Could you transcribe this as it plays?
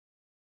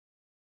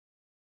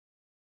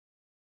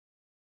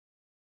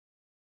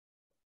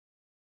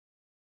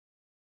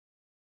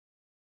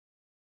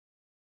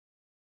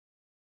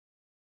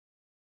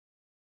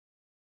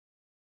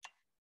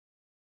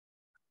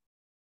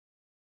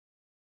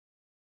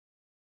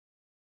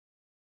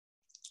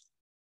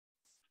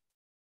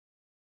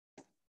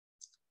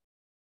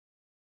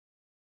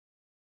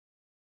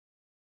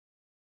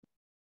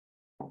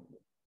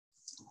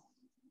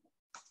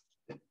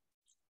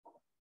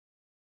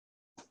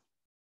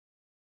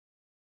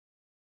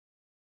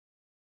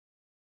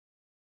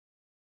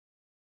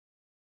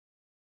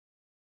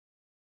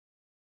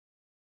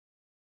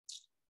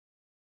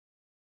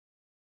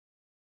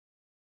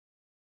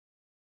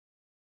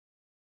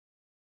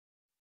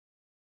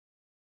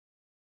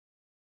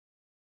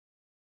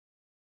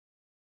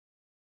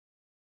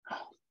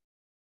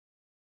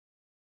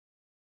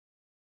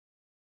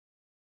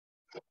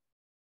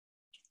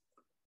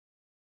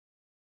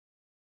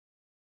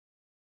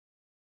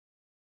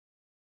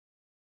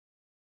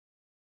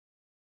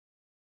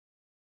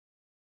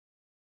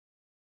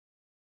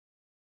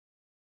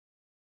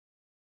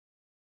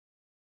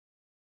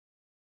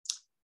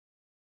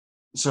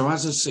So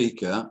as a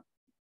seeker,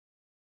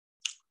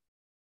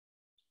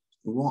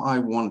 what I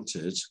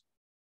wanted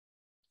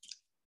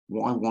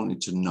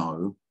to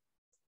know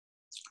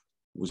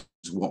was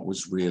what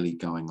was really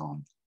going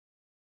on.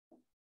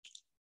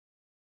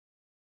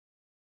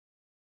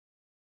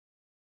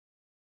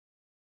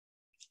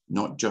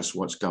 Not just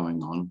what's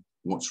going on,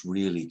 what's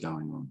really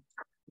going on.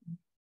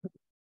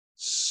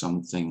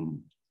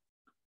 Something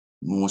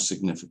more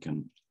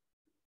significant.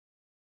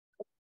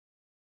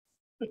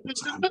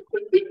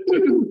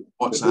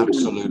 What's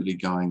absolutely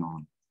going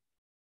on.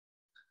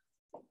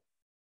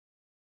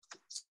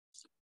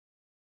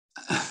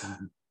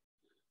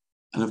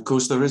 And of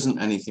course, there isn't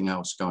anything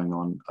else going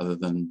on other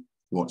than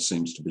what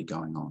seems to be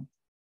going on.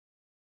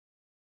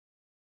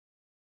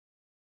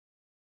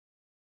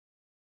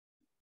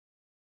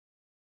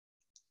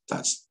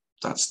 That's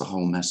the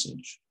whole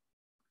message.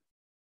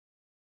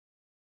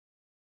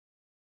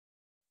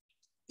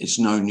 It's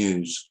no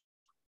news.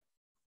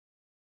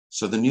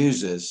 So the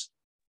news is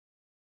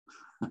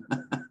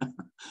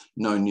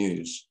no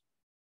news.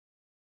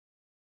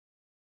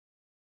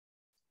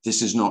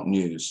 This is not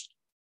news.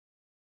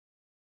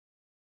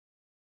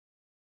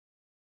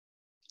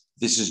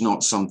 This is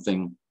not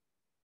something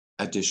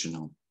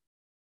additional.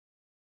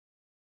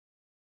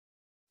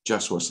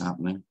 Just what's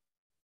happening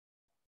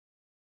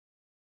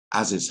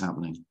as it's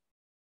happening.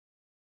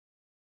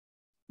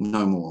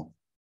 No more,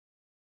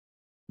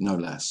 no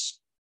less.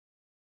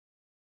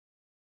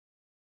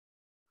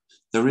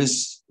 There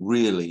is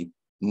really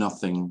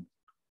nothing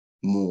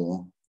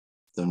more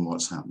than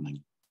what's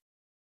happening.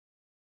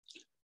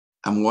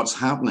 And what's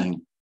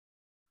happening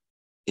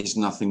is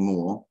nothing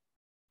more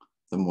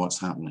than what's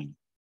happening.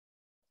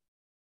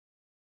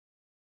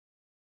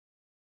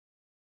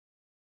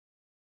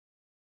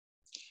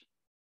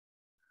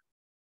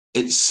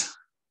 It's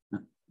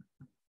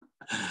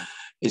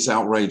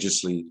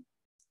outrageously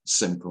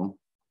simple.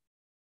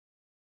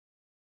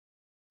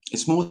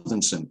 It's more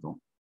than simple.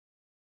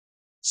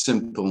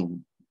 Simple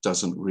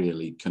doesn't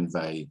really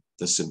convey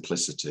the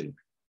simplicity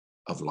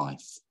of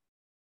life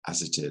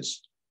as it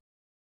is.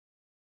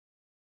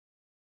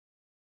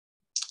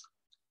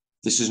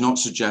 This is not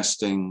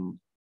suggesting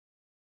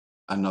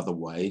another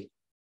way,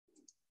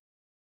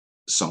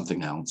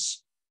 something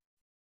else,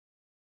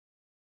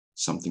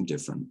 something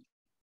different,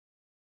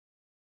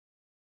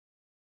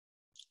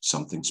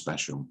 something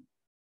special.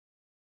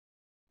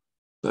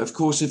 But of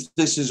course, if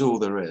this is all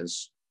there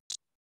is,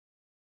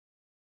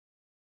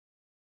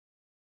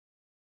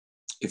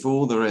 if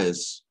all there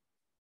is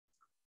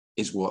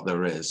what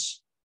there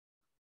is,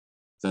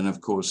 then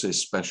of course it's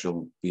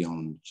special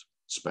beyond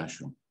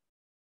special.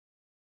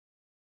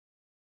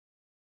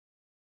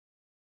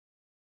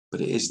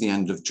 But it is the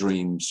end of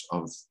dreams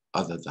of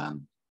other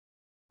than,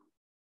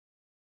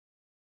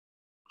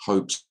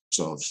 hopes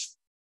of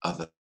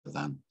other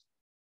than,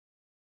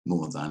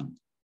 more than,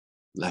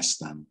 less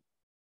than.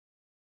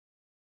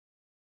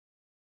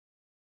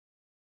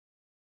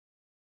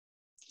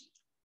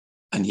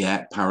 And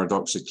yet,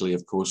 paradoxically,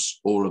 of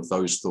course, all of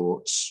those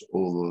thoughts,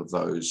 all of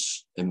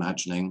those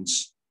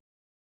imaginings,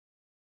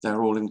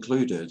 they're all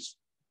included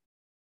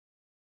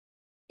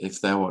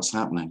if they're what's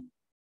happening.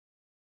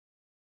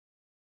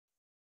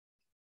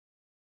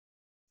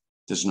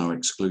 There's no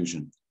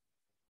exclusion,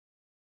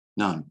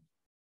 none.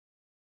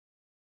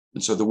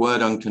 And so the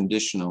word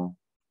unconditional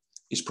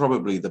is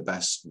probably the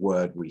best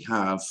word we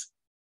have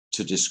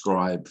to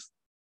describe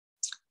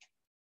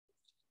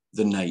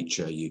the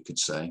nature, you could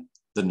say,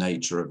 the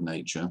nature of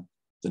nature,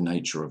 the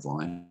nature of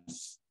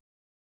life,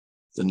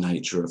 the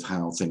nature of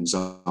how things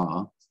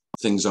are.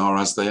 Things are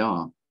as they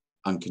are,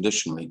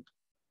 unconditionally.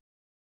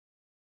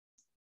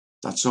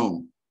 That's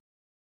all.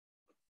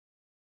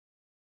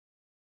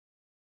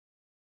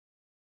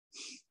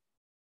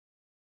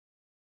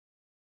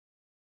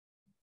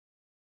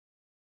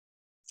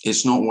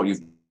 It's not what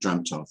you've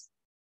dreamt of,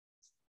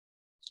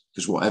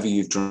 because whatever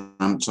you've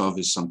dreamt of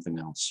is something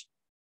else.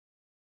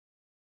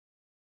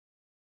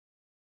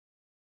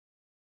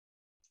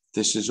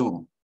 This is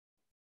all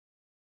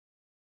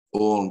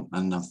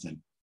and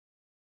nothing.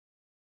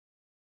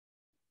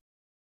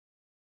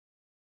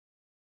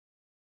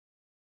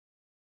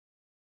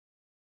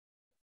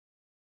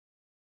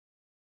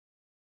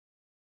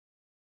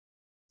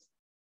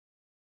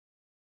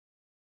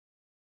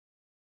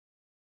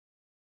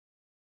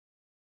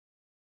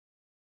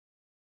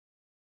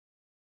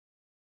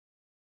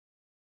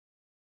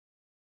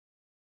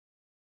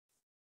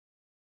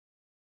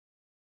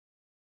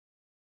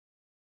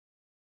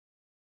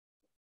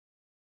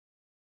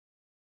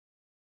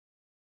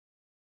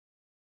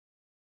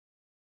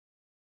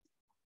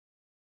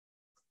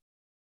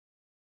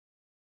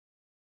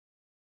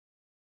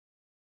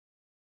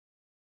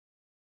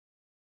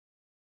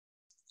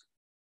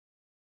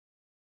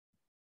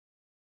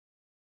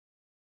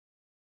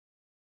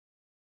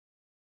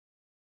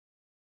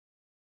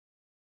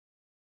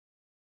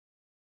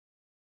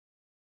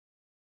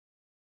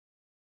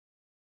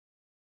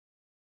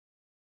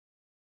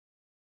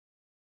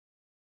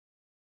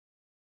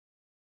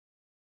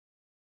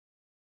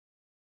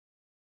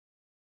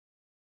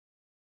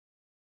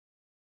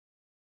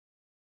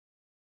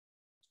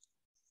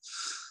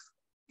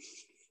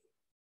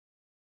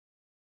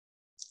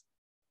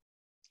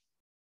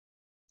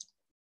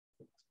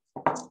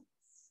 I'm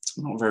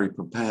not very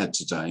prepared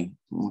today.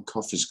 My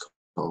coffee's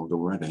cold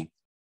already.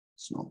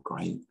 It's not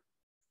great.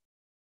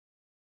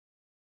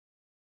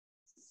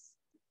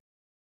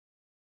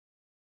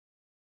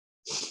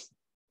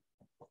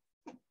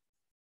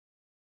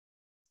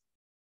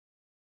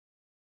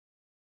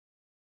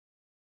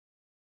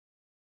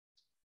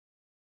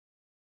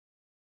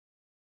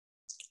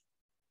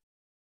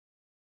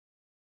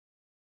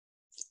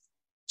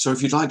 So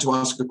if you'd like to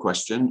ask a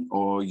question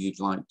or you'd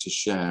like to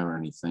share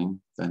anything,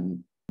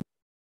 then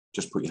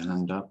just put your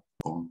hand up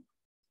or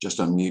just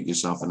unmute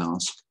yourself and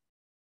ask.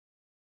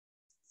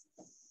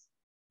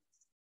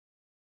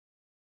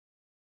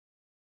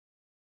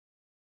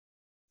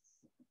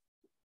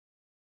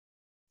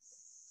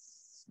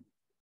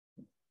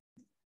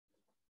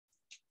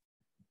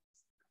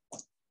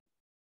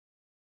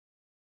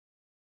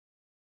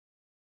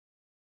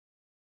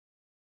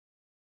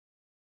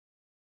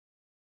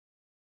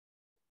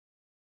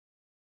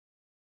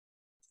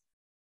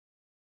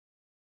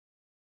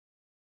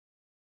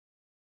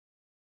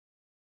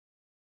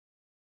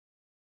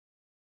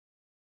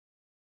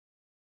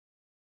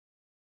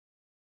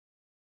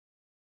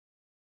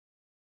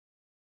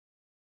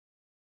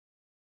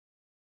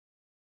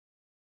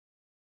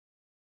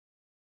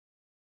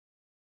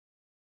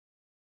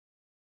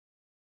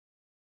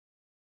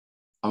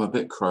 I'm a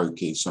bit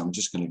croaky, so I'm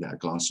just going to get a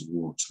glass of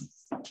water.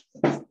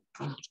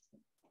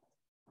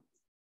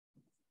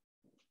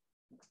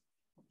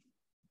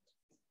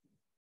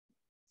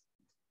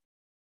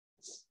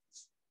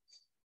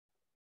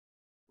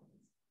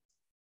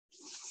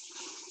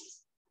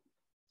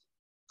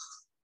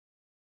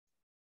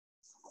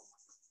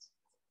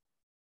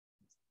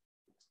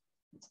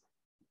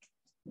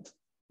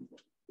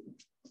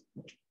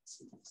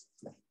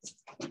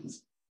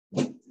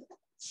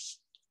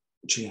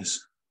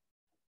 Cheers.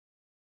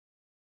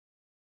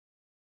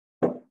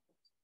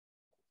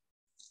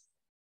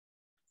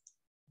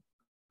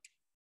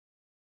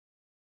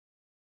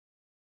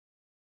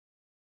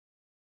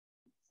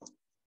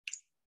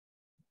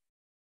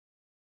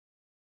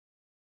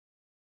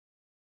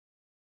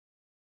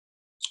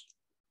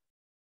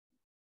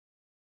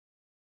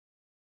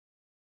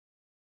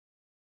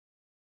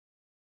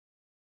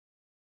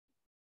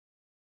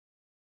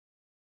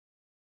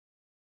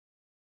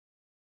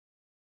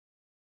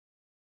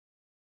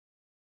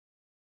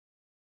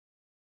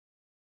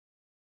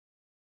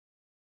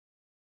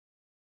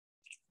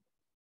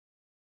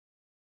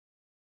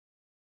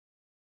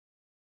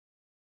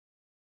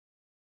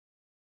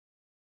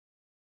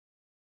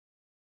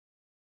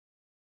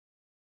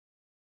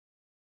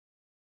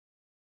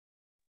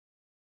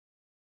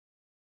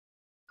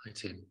 Hi,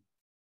 Tim.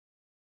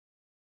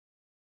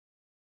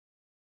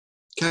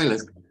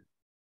 Caleb.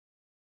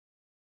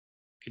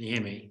 Can you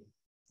hear me?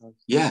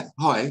 Yeah,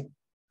 hi.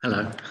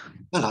 Hello.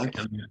 Hello.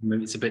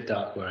 Maybe it's a bit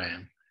dark where I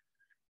am.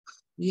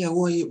 Yeah,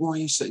 why are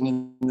you sitting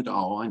in the dark?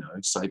 Oh, I know,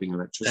 saving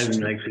electricity.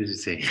 Saving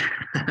electricity.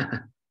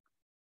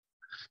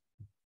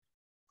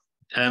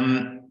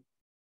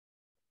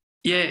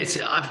 Yeah,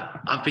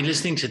 I've been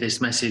listening to this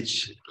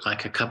message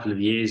like a couple of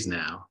years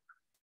now,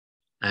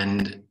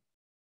 and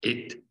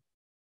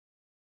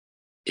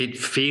it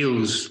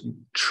feels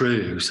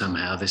true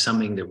somehow. There's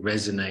something that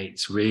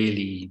resonates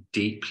really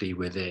deeply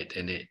with it,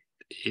 and it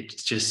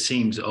just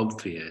seems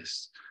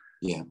obvious.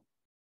 Yeah.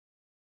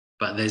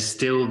 But there's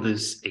still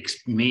this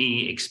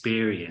me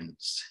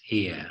experience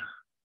here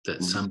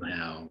that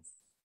somehow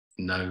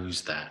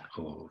knows that,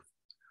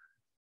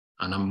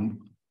 and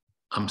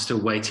I'm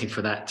still waiting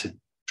for that to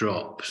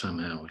drop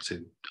somehow.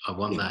 I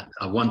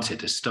want it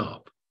to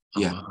stop.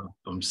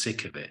 I'm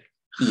sick of it.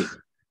 Yeah.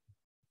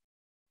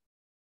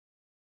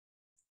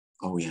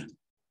 Oh yeah.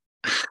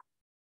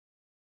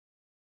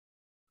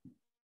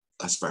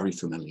 That's very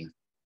familiar.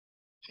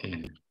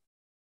 Yeah.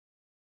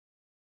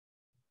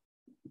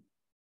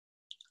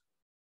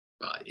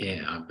 But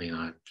yeah, I mean,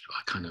 I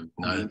kind of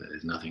know that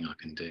there's nothing I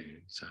can do.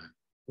 So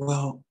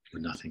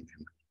nothing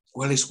can.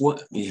 Well, it's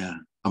what. Yeah.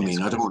 I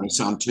mean, I don't want to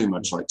sound too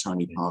much like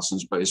Tony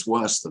Parsons, but it's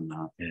worse than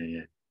that.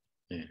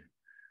 Yeah.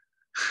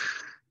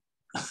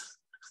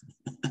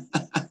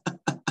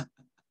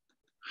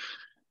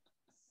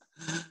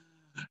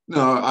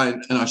 No,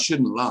 I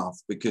shouldn't laugh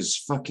because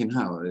fucking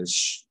hell,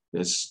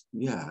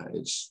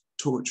 it's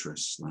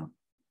torturous now.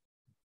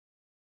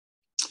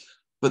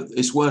 But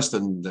it's worse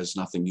than there's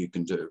nothing you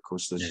can do. Of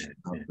course, there's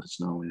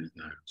no one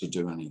to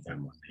do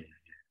anything.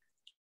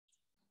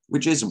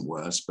 Which isn't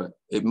worse, but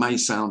it may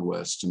sound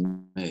worse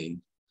to me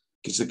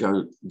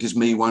because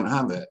me won't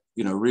have it.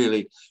 You know,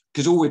 really,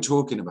 because all we're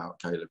talking about,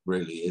 Caleb,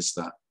 really is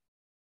that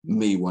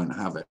me won't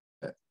have it.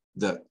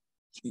 That,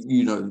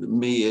 you know,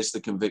 me is the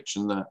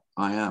conviction that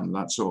I am.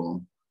 That's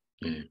all.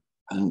 Yeah.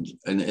 And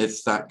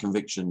if that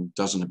conviction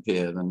doesn't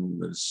appear, then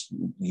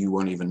you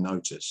won't even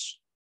notice.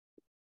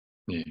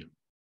 Yeah.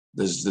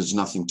 There's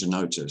nothing to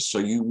notice. So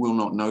you will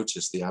not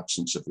notice the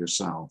absence of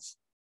yourself.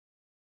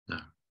 No.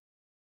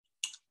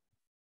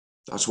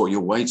 That's what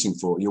you're waiting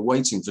for. You're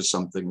waiting for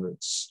something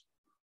that's,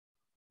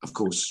 of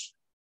course,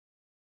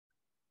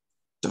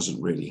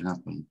 doesn't really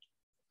happen.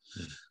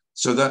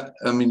 So that,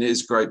 I mean,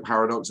 it's a great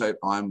paradox.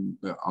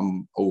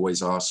 I'm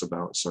always asked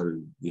about, so,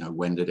 you know,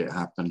 when did it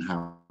happen?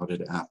 How did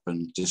it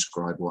happen?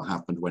 Describe what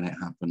happened when it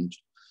happened.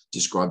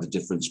 Describe the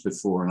difference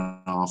before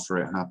and after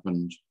it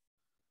happened.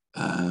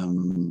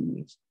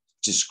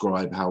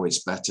 Describe how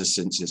it's better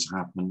since it's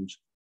happened.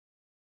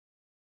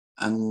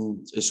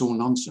 And it's all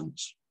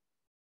nonsense.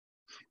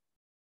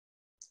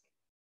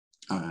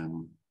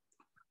 And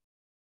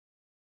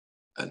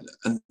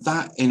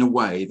that, in a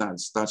way,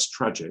 that's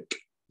tragic.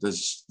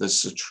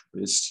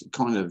 It's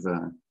kind of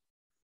a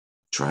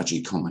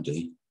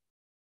tragicomedy.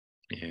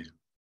 Yeah.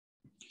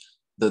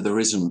 That there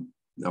isn't.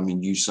 I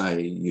mean, you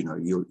say, you know,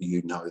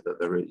 you know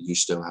that you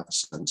still have a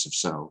sense of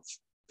self.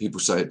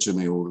 People say it to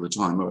me all the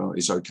time. Well,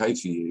 it's okay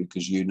for you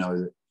because you know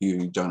that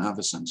you don't have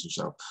a sense of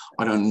self.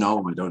 I don't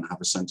know I don't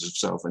have a sense of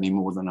self any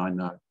more than I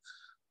know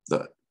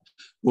that.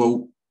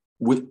 Well,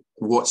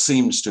 what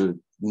seems to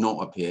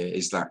not appear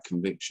is that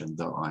conviction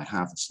that I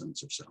have a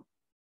sense of self.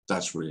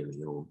 That's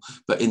really all.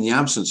 But in the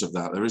absence of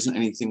that, there isn't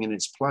anything in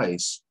its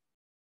place.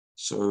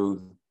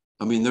 So,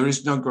 I mean, there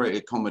is no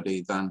greater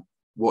comedy than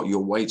what you're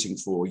waiting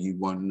for, you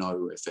won't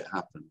know if it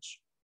happens.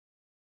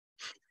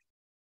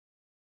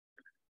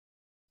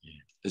 Yeah.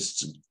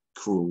 It's a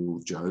cruel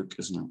joke,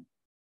 isn't it?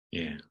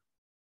 Yeah.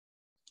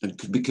 And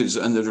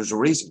there's a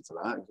reason for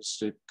that,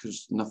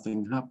 because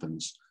nothing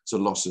happens. It's a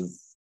loss of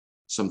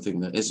something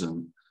that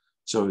isn't.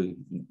 So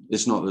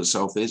it's not that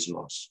self is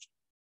lost.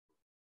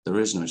 There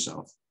is no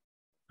self.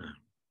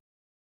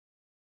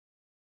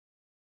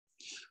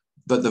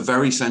 But the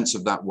very sense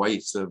of that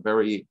weight,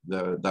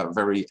 that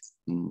very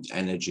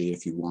energy,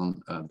 if you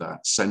want,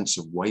 that sense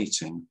of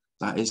waiting,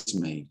 that is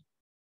me.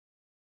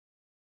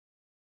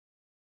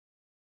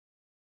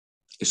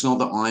 It's not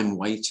that I'm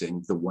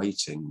waiting. The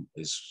waiting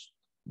is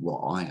what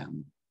I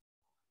am.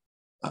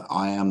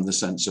 I am the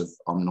sense of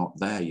I'm not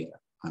there yet.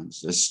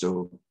 There's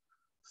still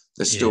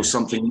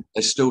something.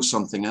 There's still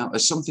something else.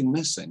 There's something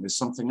missing. There's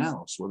something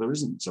else. Well, there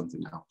isn't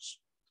something else.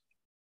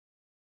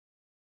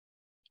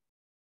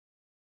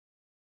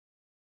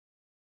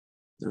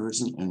 There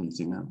isn't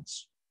anything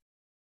else.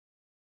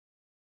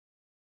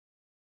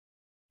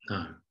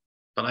 No,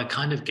 but I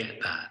kind of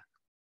get that.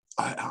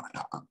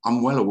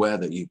 I'm well aware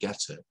that you get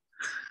it.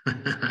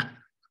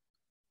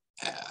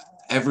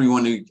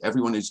 Everyone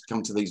who's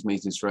come to these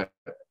meetings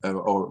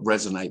or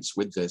resonates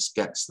with this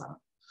gets that.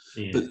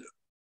 Yeah. But,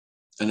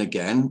 and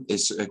again,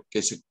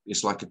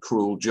 it's like a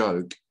cruel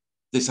joke.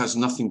 This has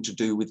nothing to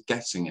do with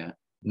getting it.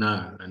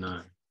 No, I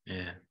know.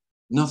 Yeah.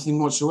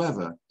 Nothing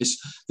whatsoever. This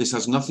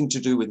has nothing to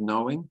do with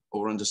knowing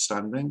or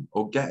understanding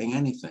or getting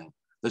anything.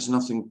 There's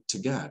nothing to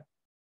get.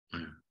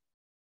 Mm.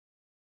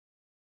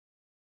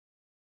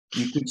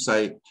 You could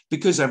say,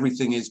 because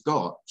everything is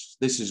got,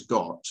 this is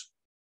got.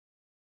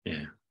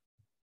 Yeah.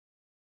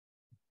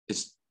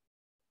 It's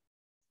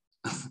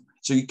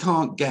so you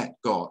can't get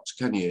got,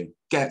 can you?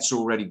 Get's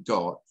already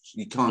got.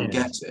 You can't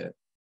get it.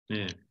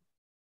 Yeah.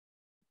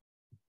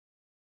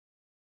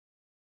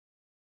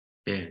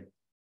 Yeah.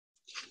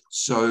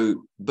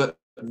 So, but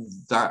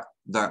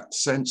that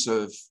sense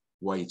of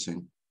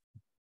waiting,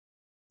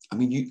 I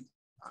mean,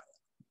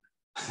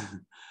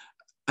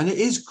 and it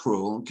is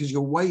cruel because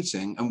you're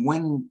waiting, and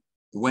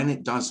when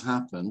it does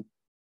happen,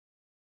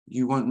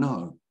 you won't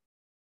know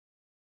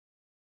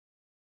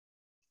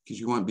because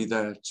you won't be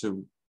there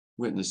to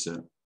witness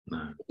it.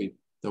 No.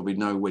 There'll be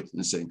no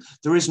witnessing.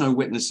 There is no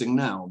witnessing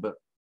now, but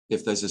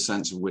if there's a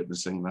sense of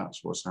witnessing,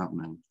 that's what's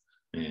happening.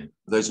 Yeah.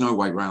 There's no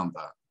way around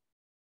that.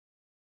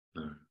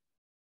 No.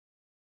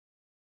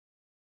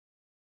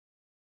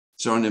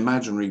 So an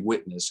imaginary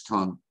witness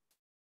can't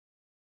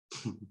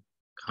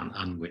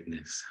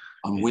unwitness.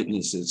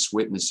 Unwitness, it's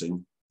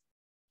witnessing.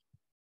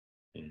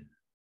 Yeah.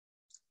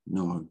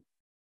 No.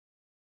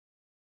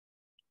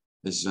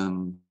 There's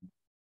no,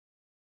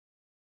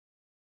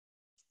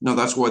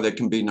 that's why there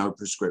can be no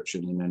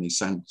prescription in any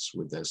sense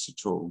with this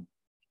at all.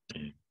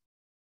 Yeah.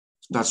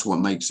 That's what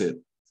makes it,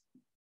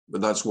 but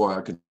that's why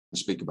I can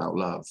speak about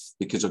love,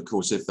 because of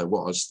course if there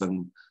was,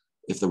 then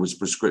if there was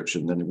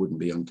prescription, then it wouldn't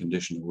be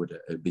unconditional, would it?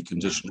 It'd be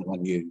conditional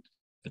on you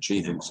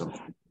achieving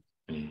something.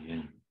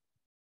 Yeah.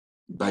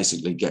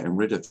 Basically getting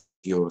rid of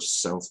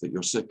yourself that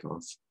you're sick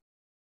of.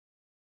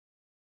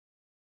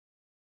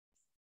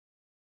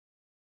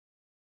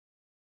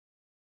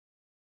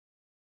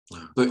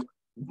 Wow. But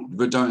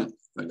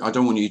I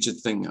don't want you to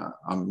think,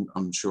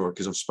 I'm sure,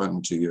 because I've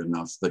spoken to you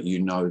enough, that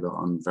you know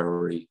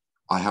that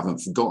I haven't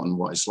forgotten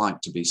what it's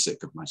like to be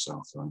sick of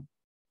myself. Though.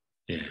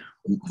 Yeah.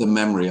 The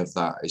memory of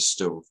that is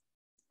still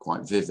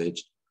quite vivid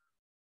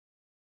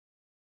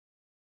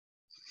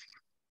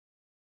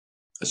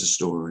as a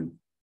story.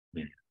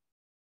 Yeah.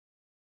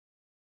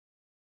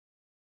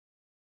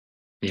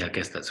 Yeah, I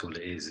guess that's all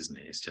it is, isn't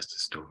it? It's just a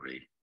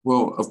story.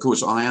 Well, of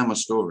course, I am a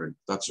story.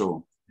 That's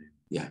all.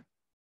 Yeah.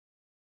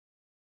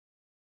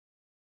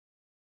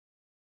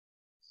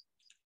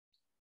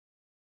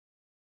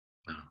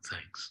 Oh,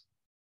 thanks.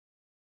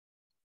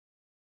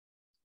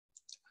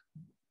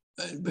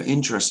 But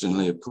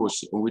interestingly, of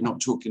course, we're not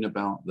talking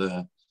about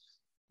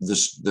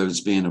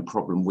there's been a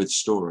problem with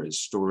stories.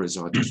 Stories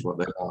are just what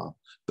they are.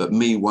 But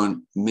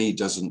me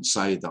doesn't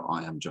say that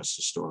I am just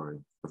a story.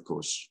 Of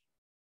course,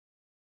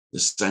 the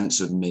sense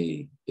of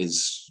me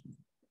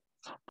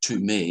to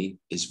me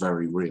is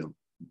very real,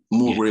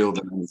 more real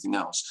than anything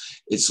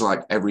else. It's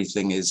like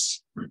everything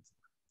is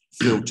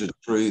filtered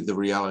through the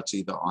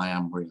reality that I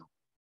am real.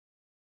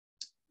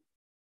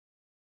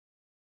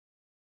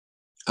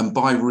 And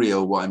by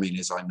real, what I mean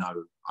is I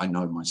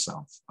know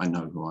myself. I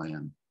know who I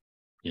am.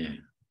 Yeah.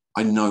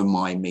 I know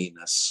my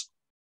me-ness.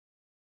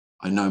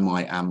 I know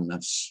my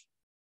amness.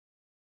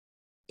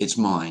 It's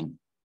mine.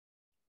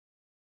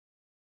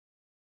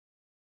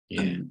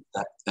 Yeah.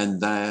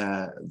 And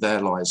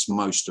there lies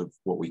most of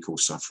what we call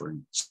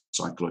suffering,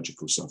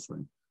 psychological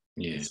suffering.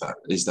 Yeah.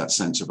 Is that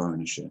sense of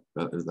ownership,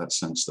 that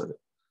sense that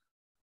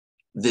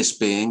this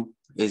being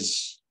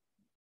is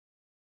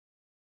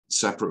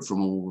separate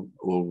from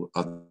all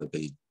other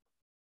being.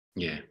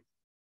 Yeah.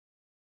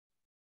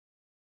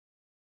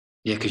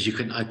 Yeah, because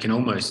I can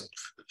almost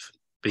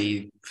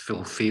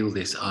feel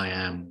this I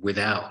am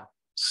without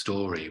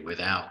story,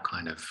 without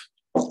kind of.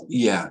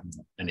 Yeah.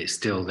 And it's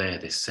still there,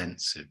 this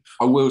sense of.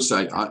 I will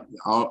say,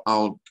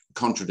 I'll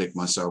contradict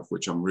myself,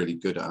 which I'm really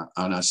good at.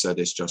 And I said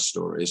it's just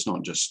story. It's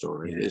not just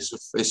story. Yeah.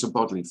 It's a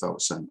bodily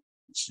felt sense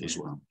as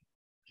well.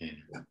 Yeah.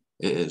 Yeah,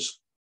 it is.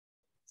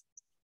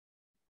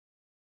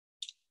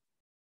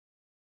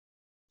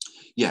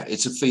 Yeah,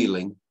 it's a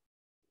feeling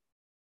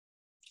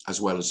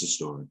as well as a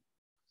story.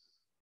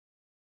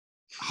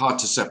 Hard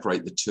to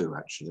separate the two,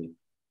 actually.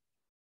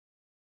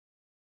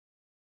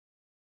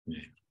 Yeah.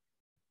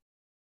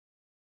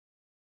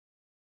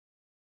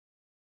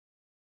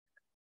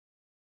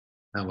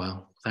 Oh,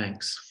 well,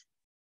 thanks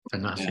for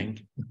nothing.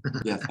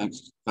 Yeah,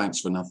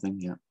 thanks for nothing,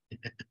 yeah.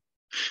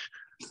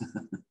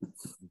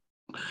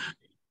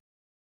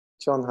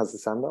 John has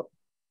his hand up.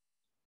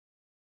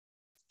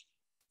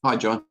 Hi,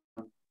 John.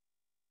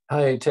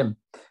 Hi, Tim.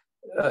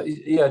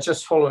 Yeah,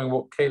 just following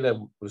what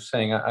Caleb was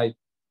saying, I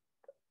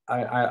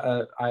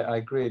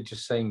agree.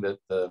 Just saying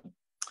that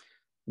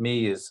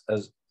me is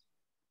as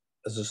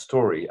a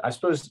story. I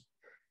suppose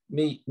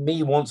me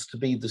wants to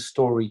be the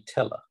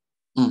storyteller.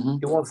 Mm-hmm.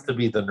 He wants to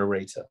be the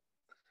narrator,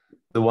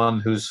 the one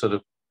who's sort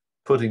of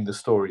putting the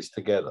stories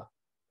together.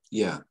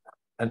 Yeah.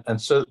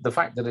 And so the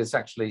fact that it's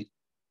actually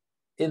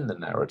in the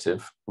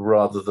narrative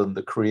rather than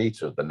the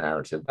creator of the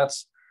narrative,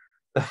 that's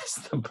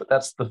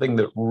the thing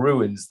that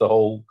ruins the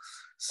whole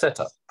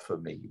setup for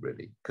me,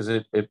 really, because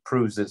it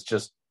proves it's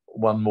just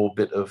one more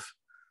bit of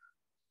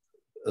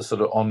a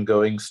sort of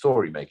ongoing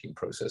story making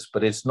process,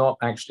 but it's not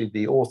actually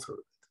the author of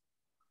it.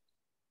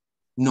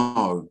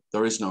 No,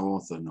 there is no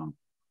author, no.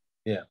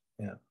 Yeah.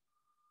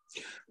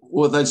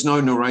 Well, there's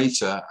no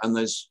narrator and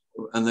there's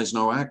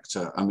no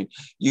actor. I mean,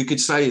 you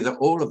could say that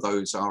all of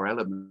those are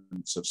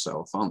elements of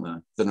self, aren't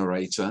there? The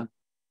narrator,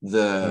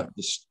 the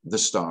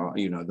star,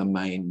 the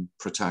main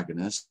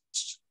protagonist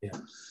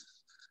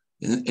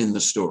in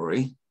the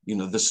story,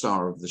 the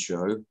star of the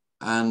show,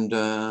 and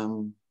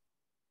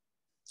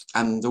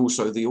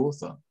also the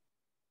author.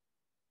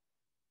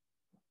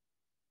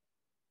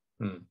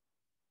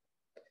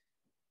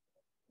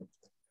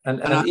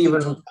 And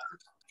even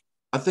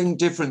I think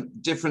different.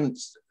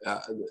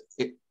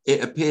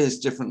 It appears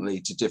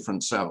differently to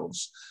different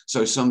selves.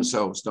 So some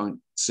selves don't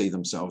see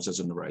themselves as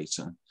a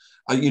narrator.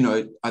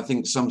 I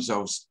think some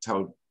selves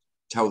tell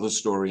the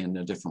story in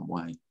a different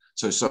way.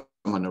 So some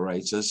are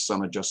narrators,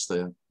 some are just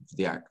the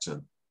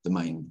actor, the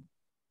main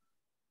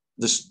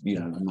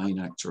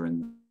actor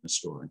in the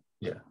story.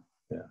 Yeah.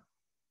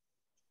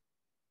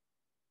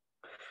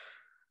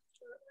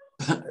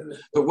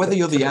 But whether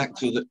you're the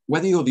actor,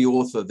 whether you're the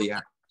author, the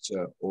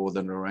actor, or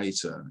the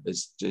narrator,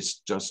 it's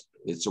just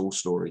it's all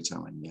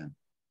storytelling. Yeah.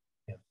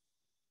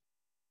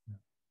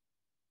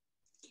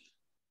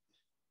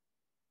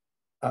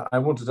 I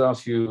wanted to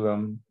ask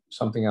you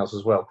something else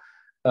as well.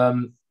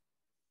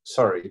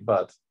 Sorry,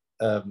 but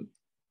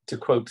to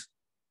quote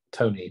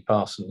Tony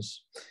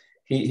Parsons,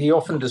 he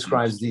often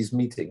describes these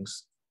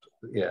meetings.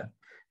 Yeah,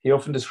 he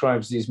often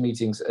describes these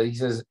meetings. He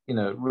says,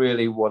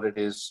 really, what it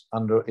is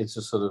it's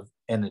a sort of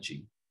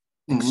energy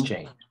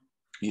exchange.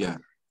 Yeah,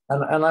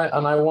 and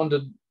I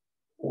wondered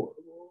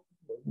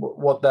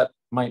what that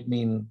might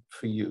mean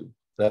for you.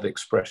 That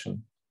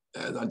expression.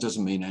 That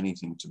doesn't mean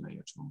anything to me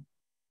at all.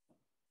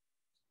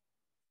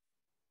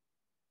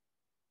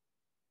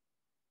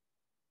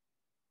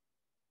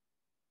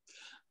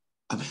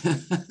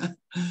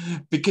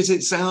 Because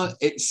it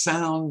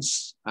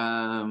sounds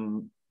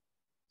and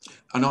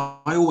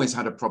I always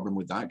had a problem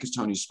with that, because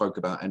Tony spoke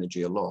about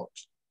energy a lot,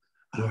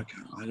 and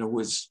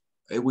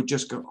it would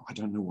just go, I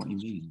don't know what he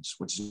means.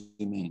 What does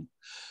he mean?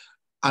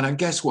 And I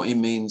guess what he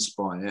means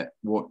by it,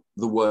 what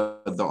the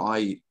word that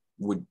I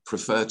would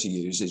prefer to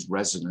use is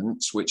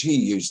resonance, which he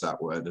used that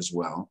word as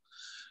well,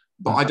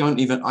 but I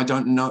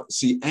don't know.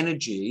 See,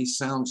 energy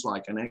sounds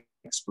like an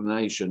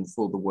explanation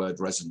for the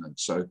word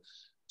resonance.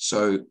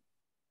 So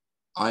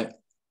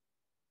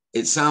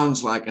it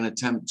sounds like an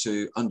attempt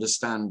to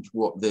understand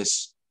what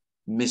this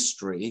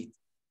mystery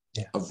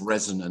of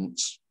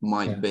resonance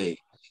might be.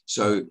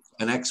 So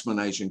an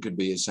explanation could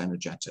be it's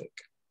energetic.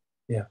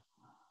 Yeah.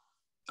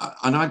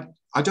 And I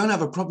don't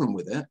have a problem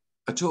with it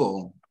at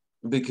all,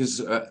 because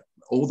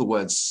all the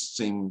words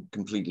seem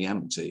completely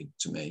empty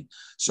to me.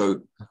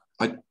 So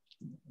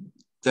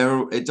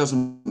it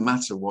doesn't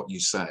matter what you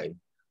say,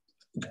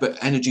 but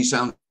energy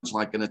sounds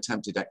like an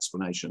attempted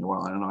explanation.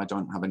 Well, and I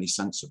don't have any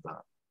sense of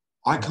that.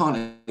 I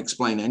can't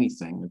explain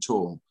anything at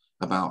all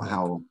about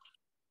how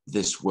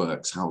this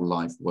works, how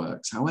life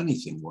works, how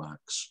anything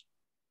works.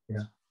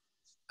 Yeah.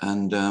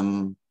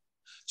 And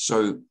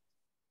so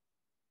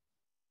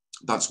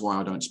that's why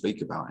I don't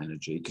speak about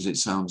energy, because it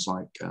sounds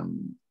like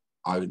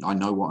I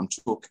know what I'm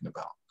talking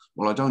about.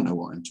 Well, I don't know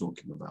what I'm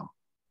talking about.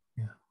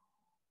 Yeah.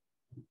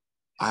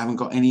 I haven't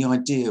got any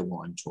idea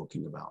what I'm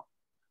talking about.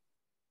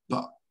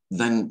 But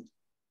then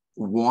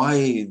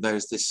why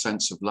there's this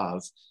sense of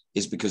love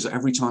is because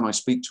every time I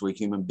speak to a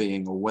human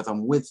being, or when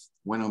I'm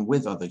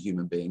with other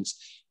human beings,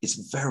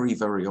 it's very,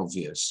 very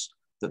obvious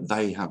that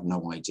they have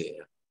no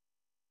idea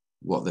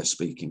what they're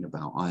speaking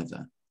about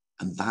either.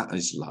 And that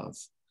is love.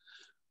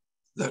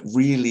 That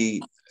really,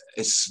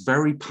 it's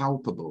very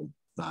palpable,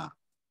 that.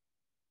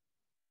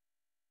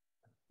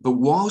 But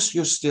whilst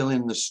you're still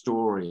in the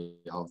story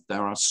of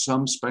there are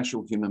some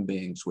special human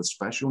beings with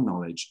special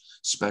knowledge,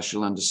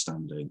 special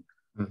understanding,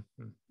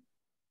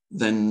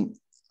 then,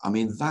 I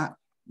mean, that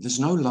there's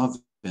no love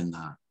in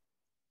that.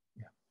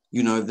 Yeah.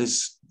 You know,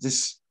 this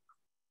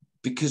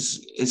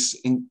because it's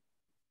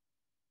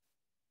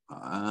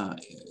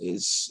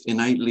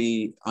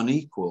innately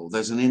unequal.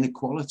 There's an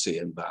inequality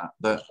in that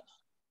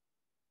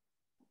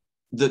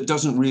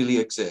doesn't really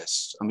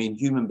exist. I mean,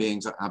 human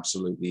beings are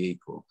absolutely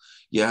equal.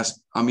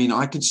 Yes, I mean,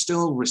 I could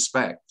still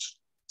respect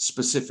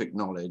specific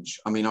knowledge.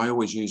 I mean, I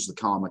always use the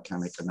car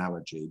mechanic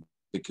analogy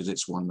because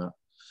it's one that,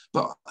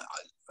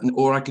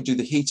 or I could do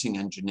the heating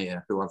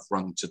engineer who I've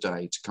rung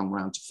today to come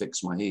around to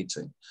fix my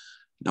heating.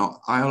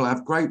 Now, I'll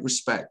have great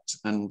respect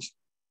and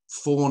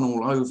fawn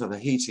all over the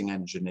heating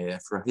engineer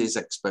for his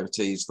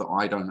expertise that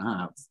I don't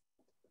have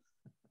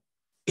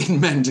in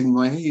mending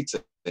my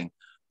heating.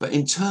 But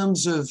in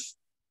terms of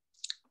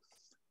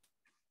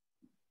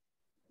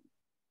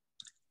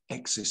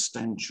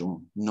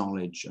existential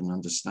knowledge and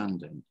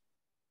understanding,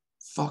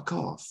 fuck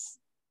off.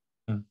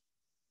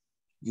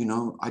 You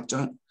know, I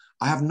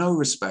have no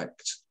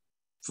respect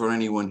for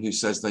anyone who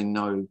says they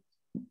know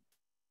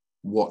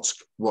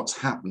what's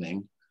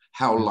happening,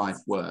 how life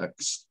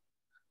works.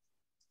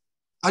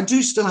 I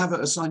do still have it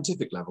at a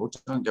scientific level,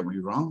 don't get me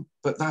wrong,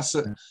 but that's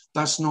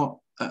not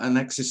an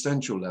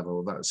existential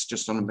level. That's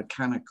just on a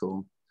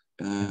mechanical,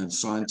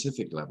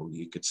 scientific level,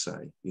 you could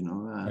say, you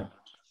know.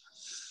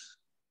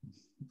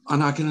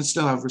 And I can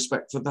still have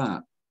respect for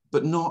that,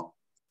 but not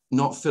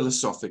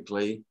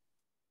philosophically,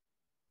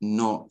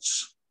 not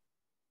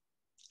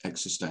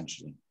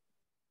existentially.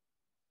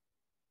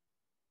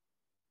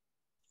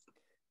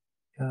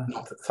 Yeah.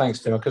 Thanks,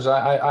 Tim. Because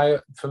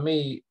I, for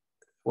me,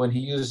 when he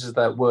uses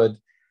that word,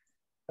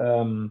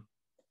 I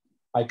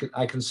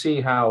can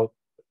see how,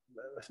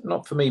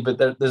 not for me, but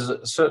there's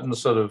a certain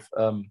sort of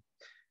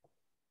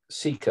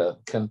seeker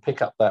can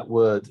pick up that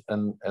word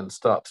and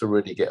start to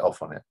really get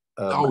off on it.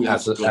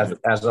 As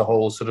a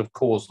whole sort of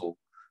causal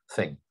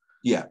thing.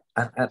 Yeah.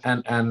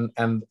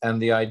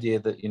 And the idea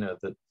that, you know,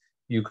 that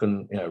you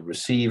can, you know,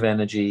 receive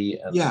energy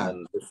and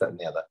this, that, and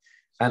the other.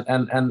 And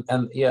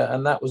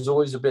that was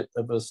always a bit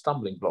of a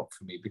stumbling block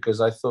for me, because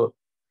I thought,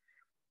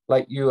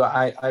 like you,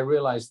 I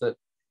realized that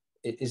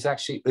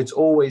it's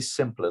always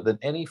simpler than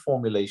any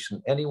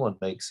formulation anyone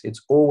makes.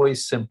 It's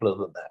always simpler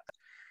than that.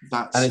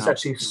 And it's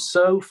actually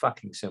so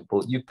fucking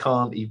simple, you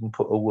can't even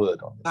put a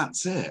word on it.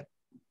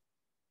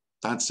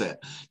 That's it.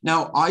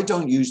 Now, I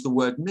don't use the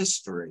word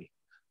mystery,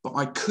 but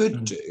I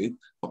could do,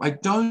 but I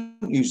don't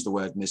use the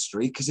word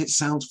mystery because it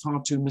sounds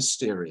far too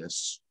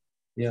mysterious.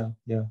 Yeah.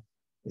 I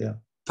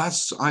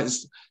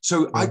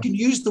can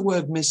use the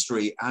word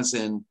mystery as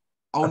in,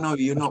 oh no,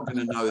 you're not going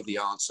to know the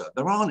answer.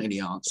 There aren't any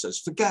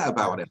answers. Forget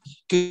about it.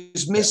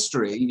 Because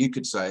mystery, you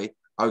could say,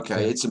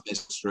 okay, it's a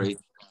mystery.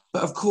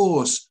 But of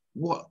course,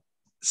 what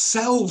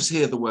selves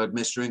hear the word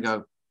mystery and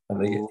go,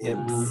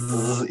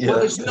 well,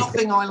 there's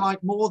nothing I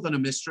like more than a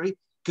mystery,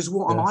 because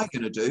what am I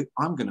going to do?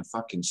 I'm going to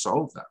fucking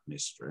solve that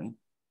mystery.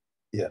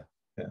 Yeah.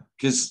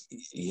 Because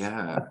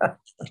there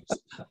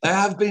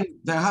have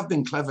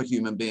been clever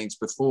human beings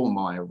before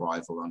my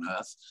arrival on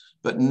Earth,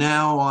 but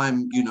now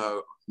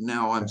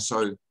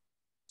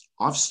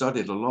I've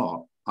studied a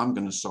lot. I'm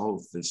going to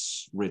solve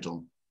this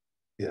riddle.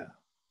 Yeah.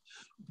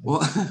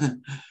 Well,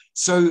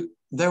 so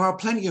there are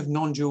plenty of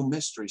non-dual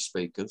mystery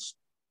speakers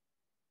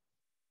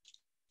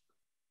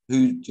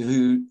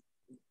who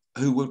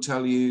will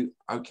tell you,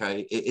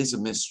 okay, it is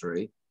a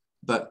mystery,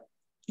 but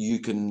you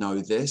can know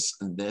this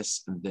and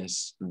this and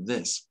this and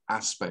this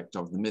aspect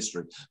of the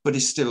mystery, but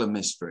it's still a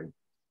mystery.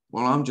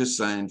 Well, I'm just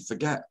saying,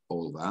 forget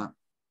all that.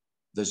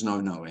 There's no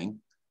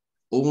knowing.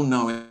 All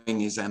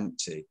knowing is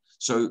empty.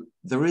 So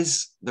there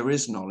is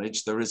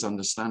knowledge, there is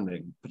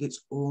understanding, but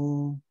it's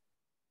all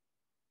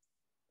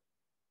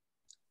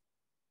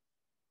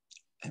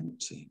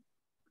empty.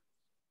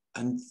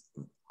 And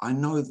I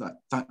know that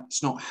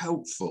that's not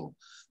helpful.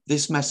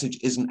 This message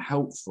isn't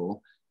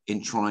helpful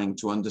in trying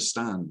to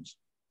understand,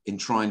 in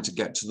trying to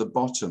get to the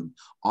bottom.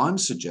 I'm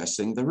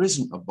suggesting there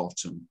isn't a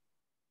bottom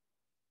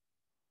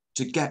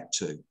to get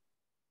to.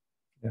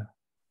 Yeah.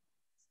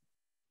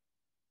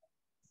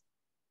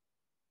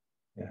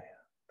 Yeah.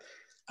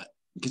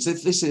 Because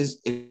if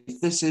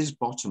this is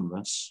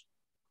bottomless,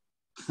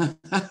 and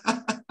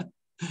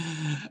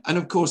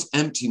of course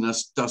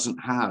emptiness doesn't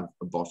have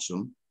a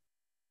bottom.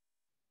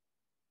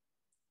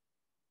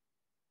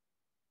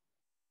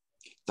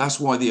 That's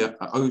why the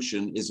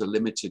ocean is a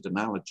limited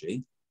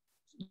analogy.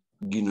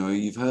 You know,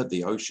 you've heard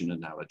the ocean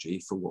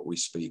analogy for what we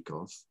speak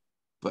of,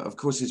 but of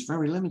course it's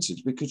very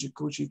limited because of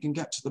course you can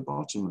get to the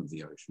bottom of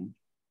the ocean.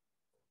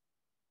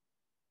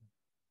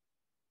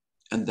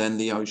 And then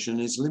the ocean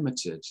is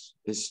limited,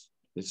 is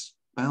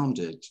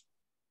bounded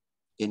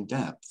in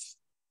depth.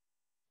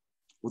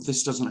 Well,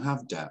 this doesn't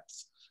have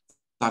depth.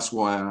 That's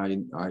why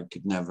I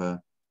could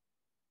never,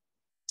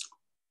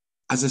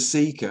 as a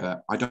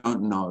seeker, I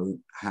don't know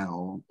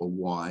how or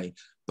why,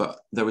 but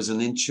there was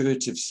an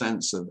intuitive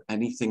sense of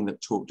anything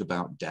that talked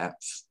about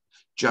depth,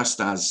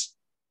 just as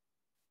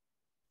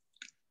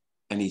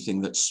anything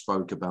that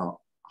spoke about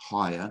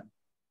higher.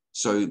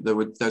 So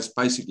there's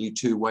basically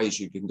two ways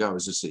you can go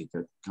as a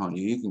seeker, can't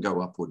you? You can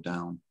go up or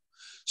down.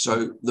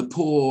 So the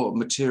poor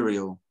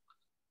material,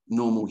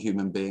 normal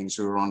human beings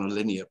who are on a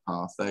linear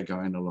path, they're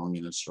going along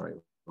in a straight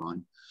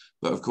line.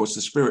 But of course,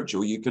 the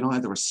spiritual, you can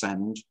either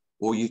ascend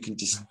or you can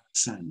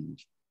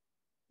descend.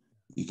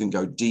 You can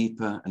go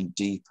deeper and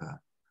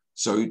deeper.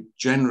 So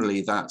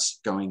generally that's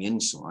going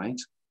inside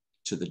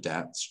to the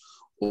depths,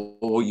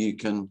 or you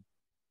can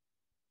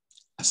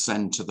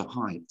ascend to the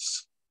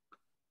heights.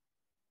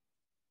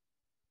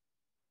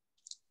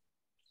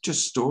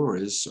 Just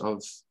stories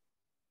of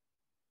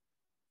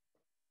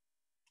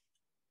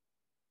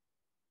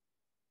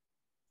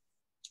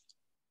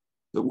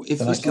but if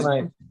this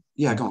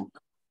yeah, go on.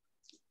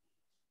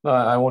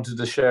 I wanted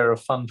to share a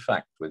fun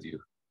fact with you.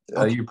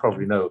 Okay. You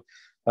probably know.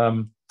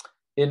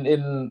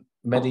 In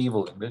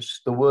medieval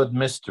English, the word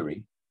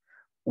mystery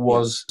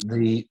was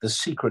the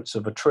secrets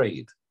of a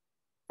trade.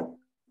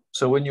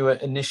 So when you were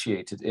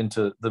initiated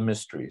into the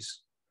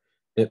mysteries,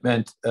 it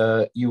meant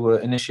you were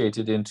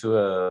initiated into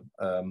a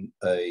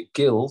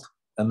guild,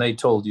 and they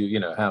told you,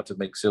 you know, how to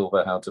make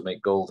silver, how to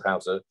make gold, how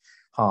to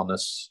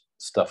harness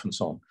stuff and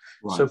so on.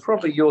 Right. So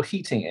probably your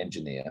heating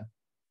engineer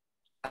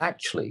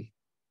actually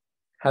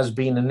has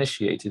been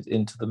initiated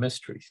into the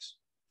mysteries.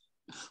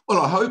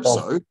 Well, I hope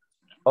so.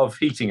 Of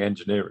heating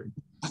engineering.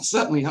 I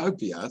certainly hope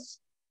he has.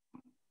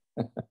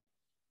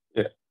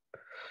 Yeah.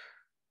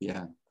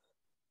 Yeah.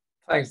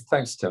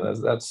 Thanks, Tim.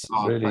 That's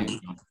really,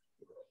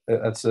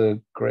 that's a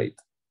great.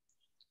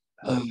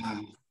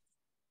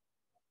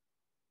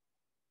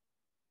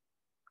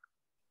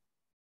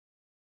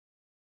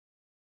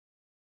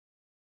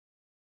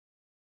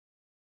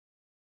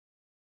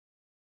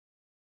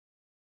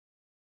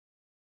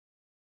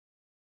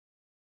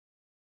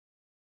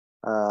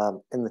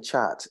 In the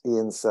chat,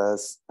 Ian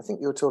says, I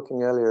think you were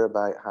talking earlier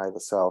about how the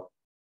self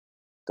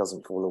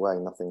doesn't fall away,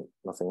 nothing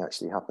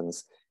actually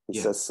happens. He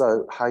says,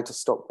 so how to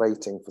stop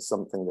waiting for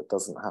something that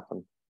doesn't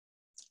happen?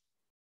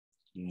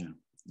 Yeah,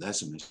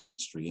 there's a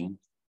mystery, Ian.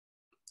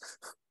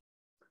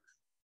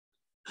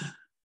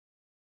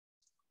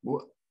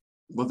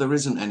 Well, there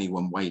isn't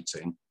anyone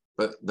waiting,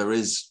 but there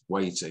is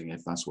waiting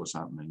if that's what's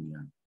happening,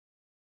 yeah.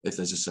 If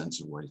there's a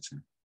sense of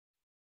waiting.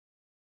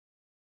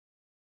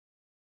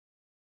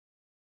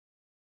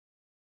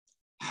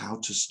 How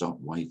to stop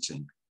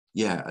waiting.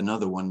 Yeah,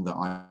 another one that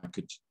I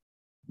could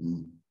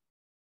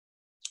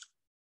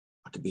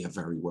be a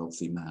very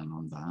wealthy man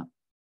on that.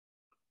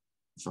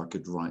 If I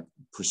could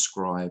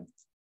prescribe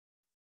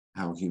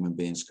how human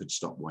beings could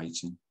stop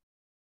waiting.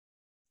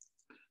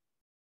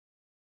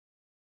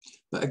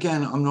 But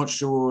again, I'm not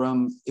sure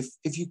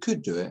if you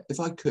could do it. If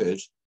I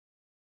could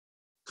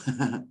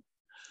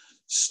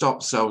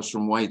stop cells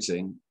from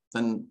waiting,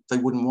 then they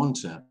wouldn't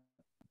want it.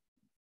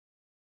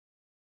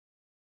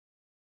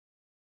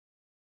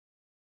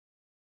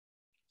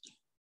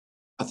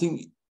 I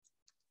think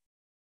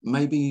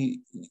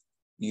maybe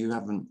you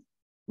haven't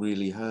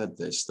really heard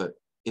this, that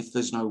if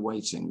there's no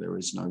waiting, there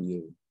is no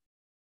you.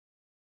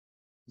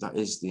 That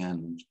is the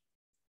end.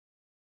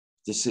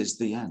 This is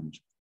the end.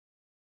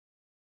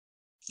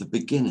 The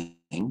beginning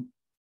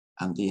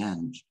and the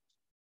end.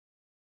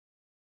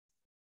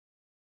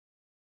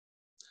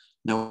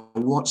 Now,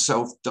 what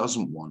self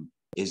doesn't want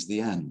is the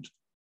end.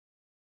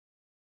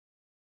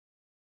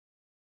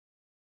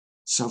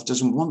 Self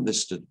doesn't want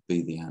this to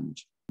be the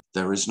end.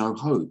 There is no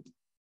hope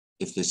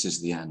if this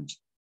is the end.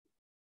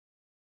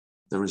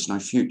 There is no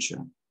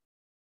future.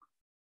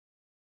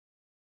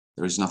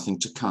 There is nothing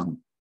to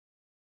come.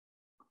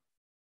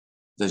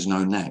 There's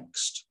no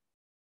next.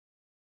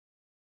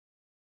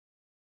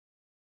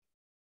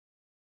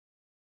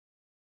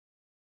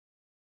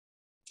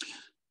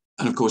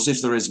 And of course,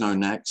 if there is no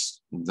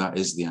next, that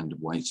is the end of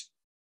waiting.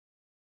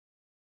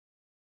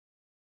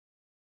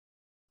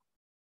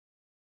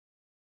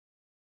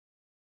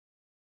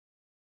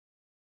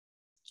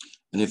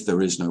 And if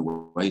there is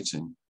no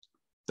waiting,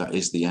 that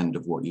is the end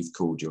of what you've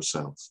called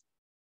yourself.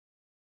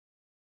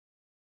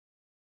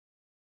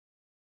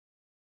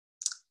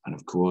 And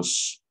of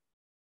course,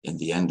 in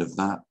the end of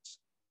that,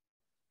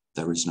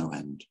 there is no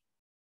end.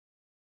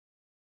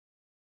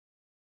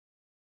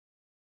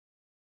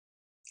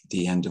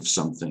 The end of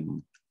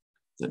something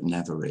that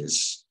never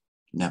is,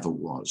 never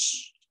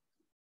was,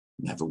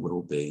 never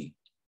will be.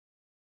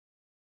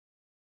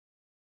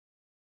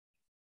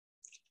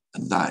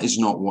 And that is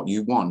not what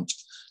you want.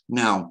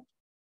 Now,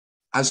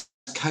 as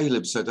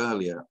Caleb said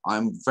earlier,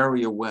 I'm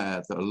very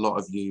aware that a lot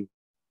of you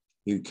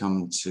who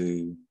come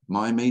to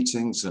my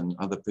meetings and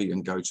other people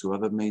and go to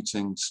other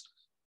meetings,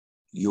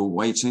 you're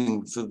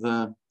waiting for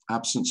the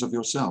absence of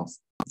yourself.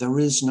 There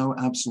is no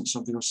absence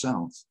of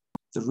yourself.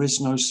 There is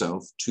no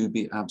self to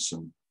be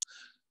absent.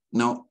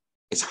 Now,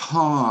 it's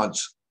hard,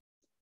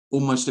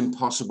 almost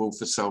impossible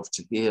for self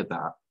to hear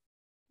that.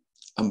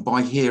 And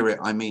by hear it,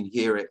 I mean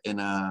hear it in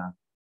a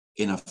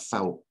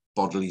felt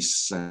bodily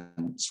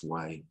sense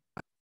way.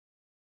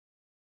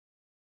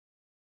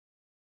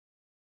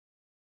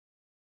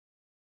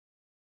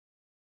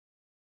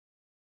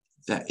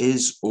 There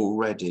is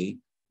already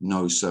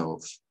no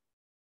self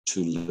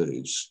to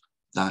lose.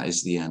 That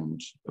is the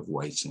end of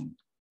waiting.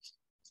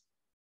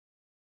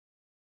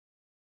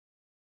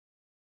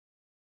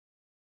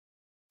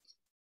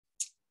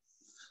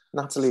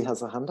 Natalie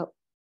has a hand up.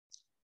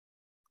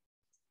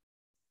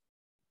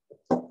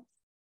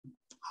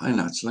 Hi,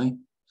 Natalie.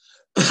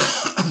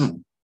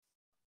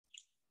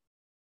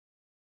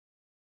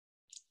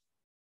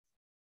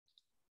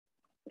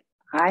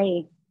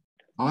 Hi.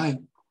 Hi.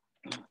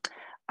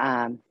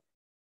 I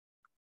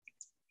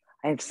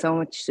have so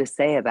much to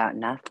say about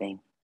nothing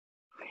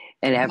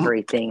and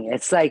everything.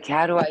 It's like,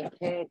 how do I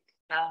pick?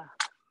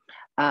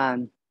 I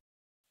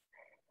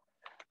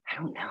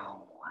don't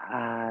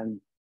know.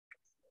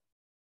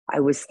 I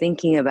was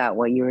thinking about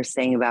what you were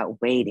saying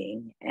about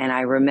waiting. And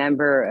I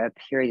remember a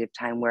period of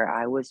time where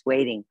I was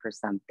waiting for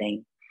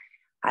something.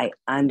 I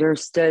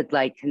understood,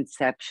 like,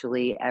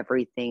 conceptually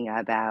everything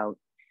about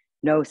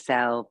no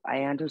self.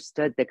 I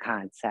understood the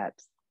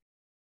concepts.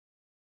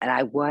 And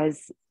I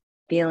was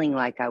feeling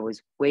like I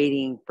was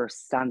waiting for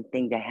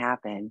something to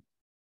happen.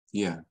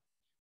 Yeah.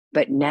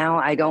 But now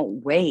I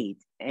don't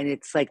wait. And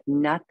it's like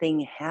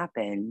nothing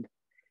happened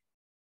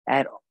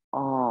at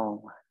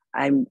all.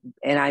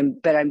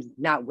 But I'm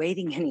not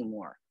waiting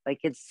anymore.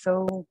 Like, it's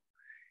so,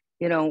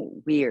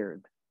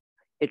 weird.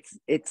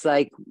 It's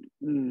like,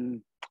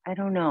 I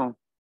don't know.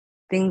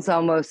 Things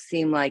almost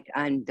seem like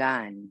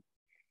undone.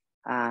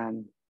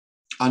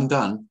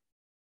 Undone?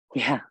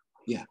 Yeah.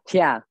 Yeah.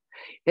 Yeah.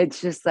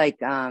 It's just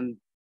like, I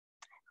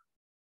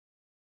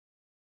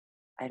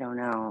don't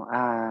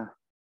know.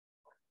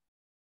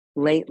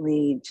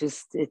 Lately,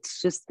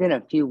 it's just been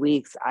a few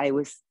weeks.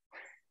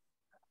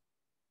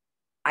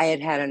 I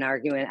had an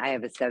argument. I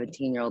have a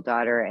 17-year-old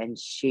daughter, and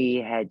she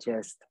had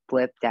just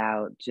flipped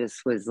out,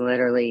 just was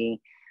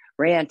literally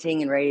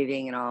ranting and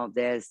raving and all of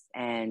this.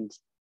 And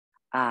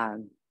I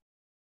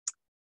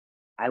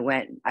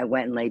went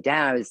and laid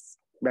down. I was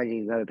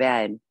ready to go to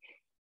bed.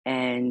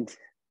 And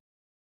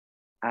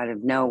out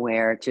of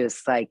nowhere,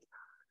 just like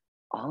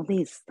all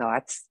these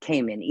thoughts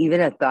came in, even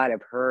a thought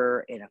of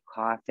her in a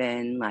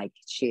coffin, like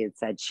she had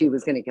said she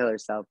was going to kill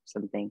herself or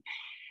something.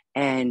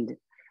 And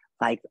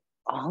like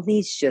all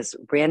these just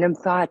random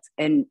thoughts.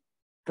 And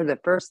for the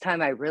first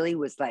time, I really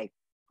was like,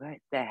 what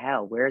the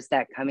hell? Where's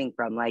that coming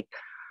from? Like,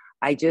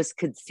 I just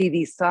could see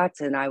these thoughts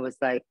and I was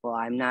like, well,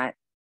 I'm not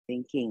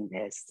thinking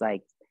this.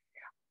 Like,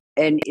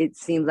 and it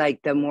seemed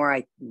like the more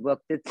I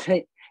looked at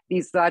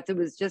these thoughts, it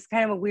was just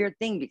kind of a weird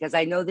thing because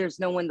I know there's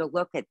no one to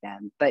look at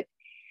them. But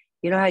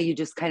you know how you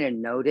just kind of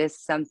notice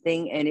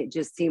something and it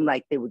just seemed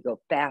like they would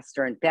go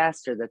faster and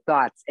faster, the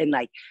thoughts and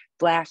like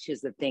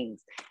flashes of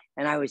things.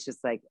 And I was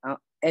just like, oh.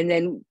 And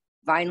then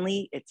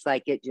finally, it's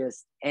like it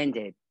just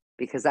ended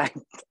because I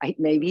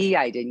maybe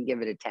I didn't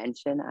give it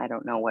attention. I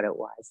don't know what it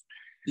was.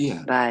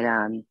 Yeah. But,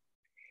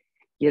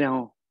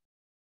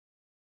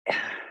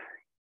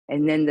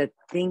 and then the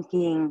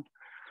thinking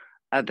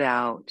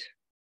about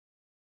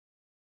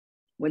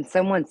when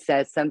someone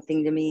says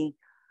something to me,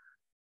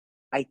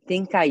 I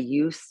think I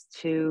used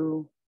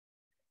to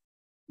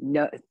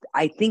know,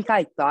 I think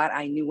I thought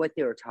I knew what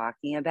they were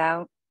talking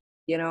about,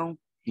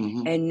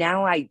 Mm-hmm. And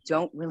now I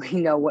don't really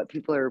know what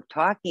people are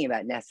talking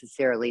about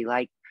necessarily.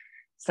 Like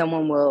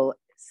someone will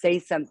say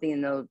something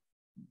and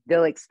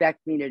they'll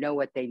expect me to know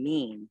what they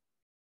mean.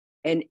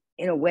 And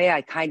in a way,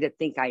 I kind of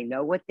think I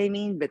know what they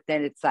mean, but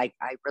then it's like,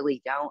 I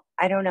really don't.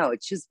 I don't know.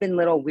 It's just been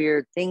little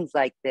weird things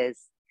like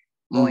this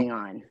going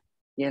on,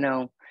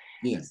 Yeah.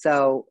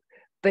 So,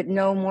 but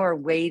no more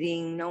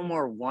waiting, no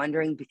more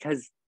wondering,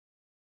 because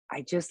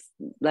I just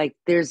like,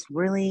 there's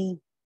really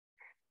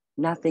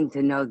nothing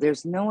to know.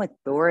 There's no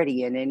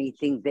authority in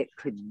anything that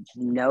could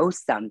know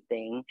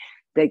something,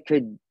 that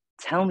could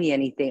tell me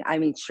anything. I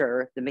mean,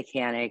 sure, the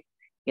mechanic,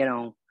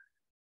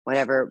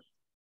 whatever.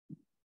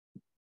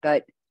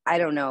 But I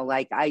don't know,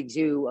 like I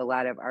do a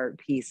lot of art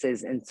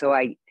pieces. And so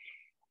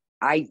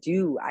I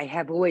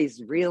have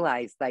always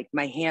realized, like,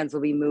 my hands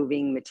will be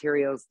moving,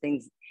 materials,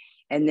 things,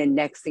 and then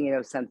next thing you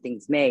know,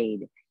 something's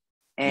made.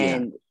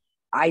 And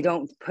I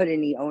don't put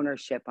any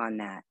ownership on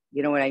that.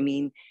 You know what I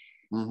mean?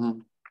 Mm-hmm.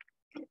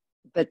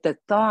 But the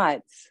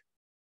thoughts,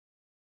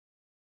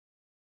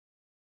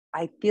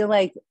 I feel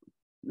like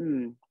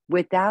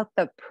without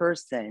the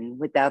person,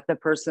 without the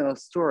personal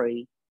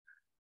story,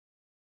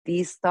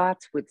 these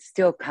thoughts would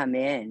still come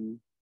in,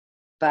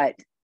 but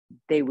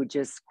they would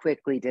just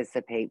quickly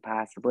dissipate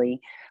possibly.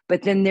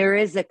 But then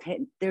there's a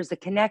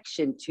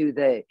connection to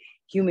the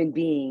human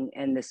being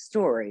and the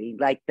story,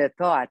 like the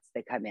thoughts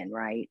that come in,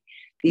 right?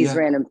 These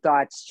random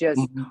thoughts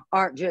just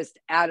aren't just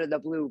out of the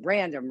blue,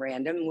 random.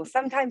 Well,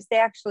 sometimes they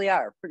actually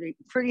are pretty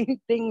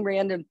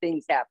random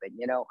things happen,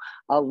 you know,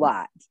 a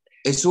lot.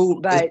 It's all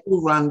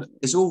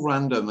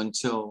random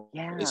until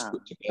it's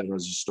put together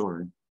as a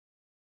story.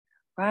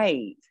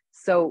 Right.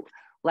 So,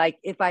 like,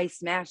 if I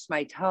smashed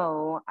my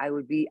toe, I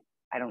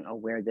don't know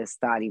where this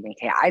thought even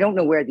came. I don't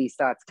know where these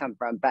thoughts come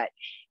from, but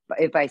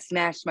if I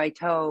smashed my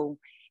toe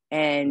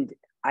and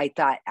I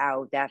thought,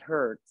 ow, that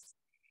hurts,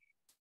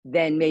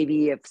 then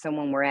maybe if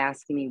someone were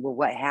asking me, well,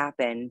 what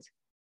happened?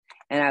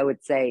 And I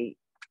would say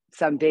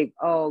some big,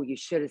 oh, you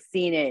should have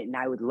seen it. And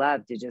I would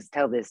love to just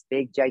tell this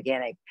big,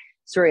 gigantic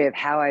story of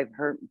how I've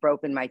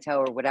broken my toe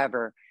or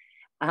whatever,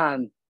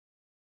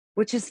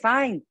 which is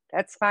fine.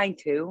 That's fine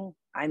too.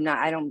 I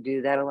don't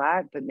do that a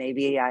lot, but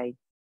maybe I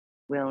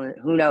will.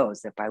 Who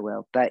knows if I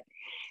will. But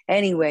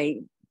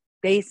anyway,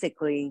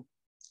 basically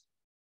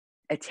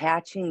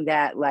attaching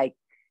that, like,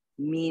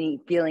 meaning,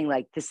 feeling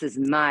like this is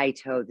my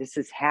toe, this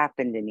has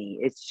happened to me.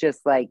 It's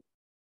just like,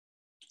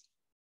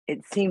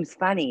 it seems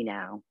funny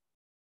now.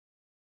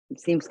 It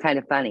seems kind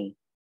of funny,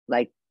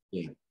 like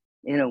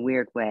in a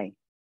weird way,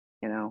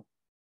 you know.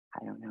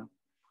 I don't know.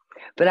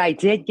 But I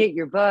did get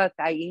your book.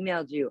 I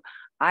emailed you.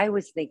 I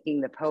was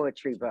thinking the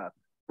poetry book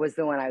was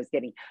the one I was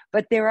getting,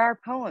 but there are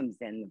poems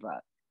in the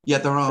book. Yeah,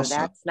 there are. So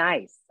that's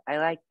nice. I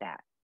like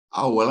that.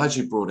 Oh, well, as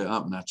you brought it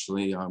up,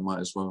 naturally, I might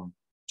as well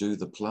do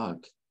the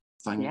plug.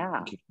 Thank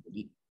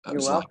you. You're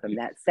welcome.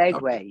 That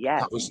segue,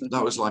 yes.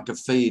 That was like a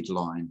feed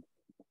line.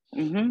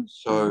 Mm-hmm.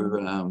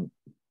 So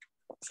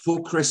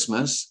for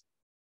Christmas,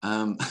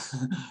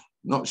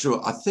 not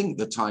sure. I think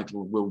the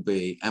title will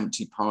be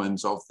Empty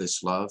Poems of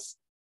This Love.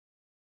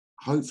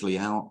 Hopefully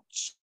out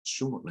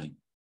shortly.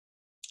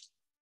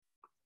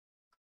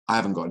 I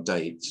haven't got a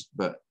date,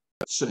 but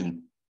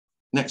soon.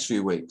 Next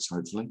few weeks,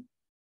 hopefully.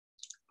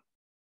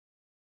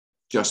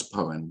 Just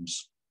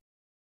poems.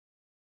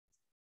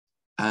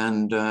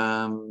 And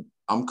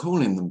I'm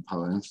calling them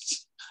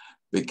poems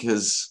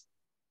because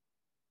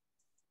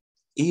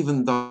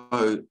even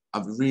though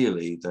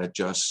they're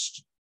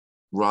just,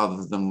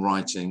 rather than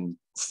writing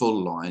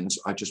full lines,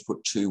 I just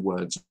put 2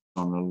 words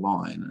on a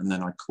line and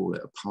then I call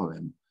it a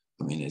poem.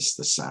 I mean, it's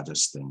the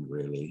saddest thing,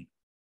 really.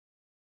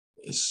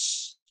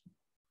 It's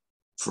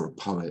for a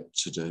poet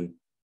to do.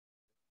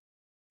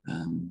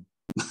 And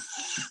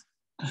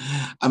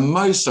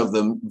most of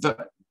them,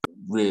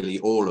 really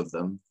all of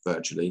them,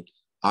 virtually,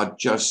 are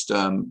just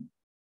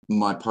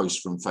my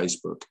posts from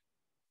Facebook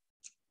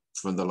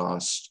for the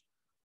last,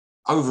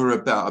 over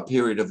about a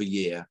period of a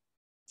year,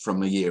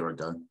 from a year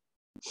ago.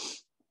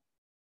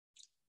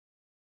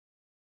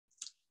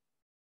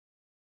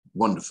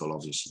 Wonderful,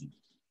 obviously.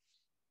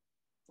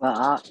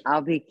 Well,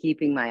 I'll be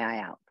keeping my eye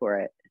out for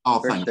it.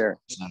 Oh, for sure.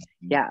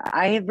 Yeah,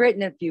 I have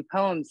written a few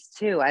poems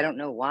too. I don't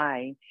know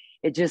why.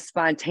 It just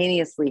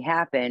spontaneously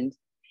happened.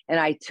 And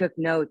I took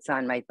notes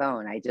on my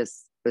phone. I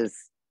just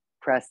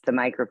pressed the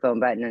microphone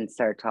button and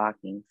start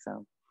talking.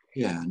 So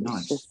yeah,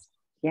 nice.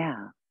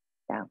 Yeah,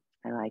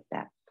 I like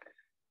that.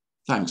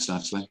 Thanks,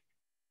 Natalie.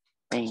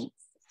 Thanks.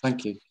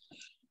 Thank you.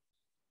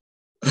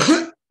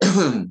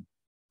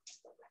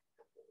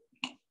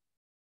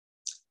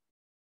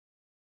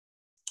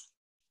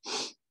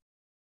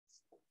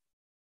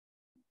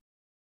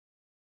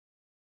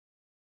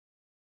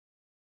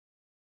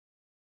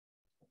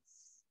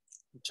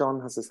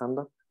 John has his hand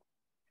up.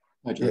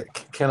 Yeah,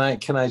 can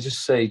I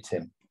just say,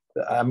 Tim,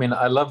 I mean,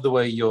 I love the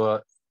way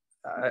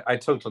I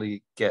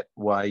totally get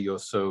why you're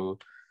so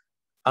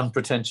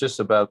unpretentious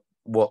about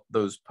what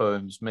those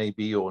poems may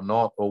be or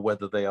not, or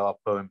whether they are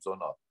poems or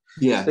not.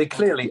 Yeah. They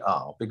clearly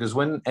are, because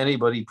when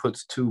anybody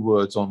puts 2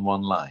 words on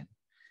one line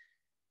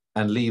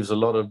and leaves a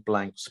lot of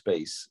blank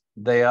space,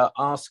 they are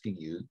asking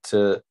you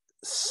to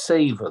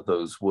savor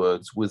those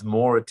words with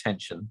more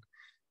attention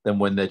than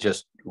when they're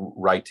just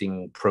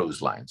writing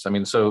prose lines. I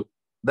mean, so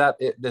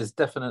there's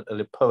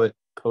definitely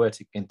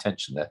poetic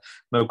intention there,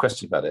 no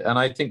question about it. And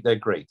I think they're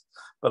great.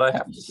 But I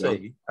have to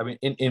say, I mean,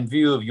 in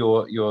view of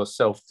your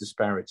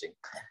self-disparaging,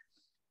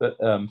 but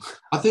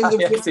I think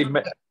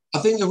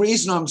the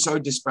reason I'm so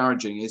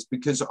disparaging is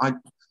because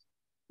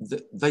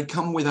they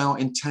come without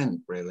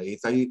intent, really.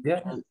 I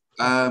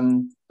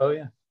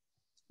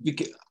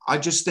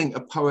just think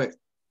a poet,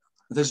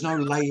 there's no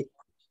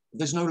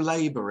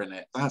labor in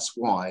it. That's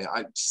why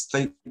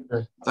they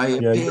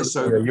appear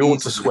so. You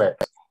ought to sweat.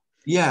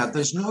 Yeah,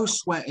 there's no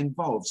sweat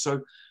involved.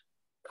 So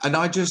And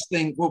I just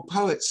think, well,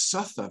 poets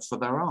suffer for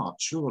their art,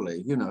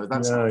 surely. You know,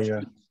 that's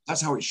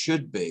that's how it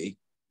should be.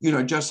 You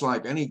know, just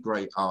like any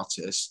great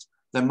artist,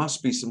 there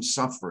must be some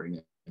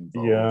suffering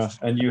involved. Yeah,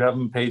 and you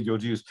haven't paid your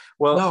dues.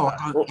 Well, no,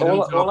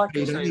 all I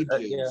can say,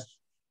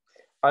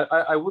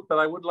 I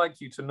would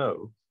like you to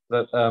know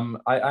that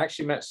I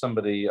actually met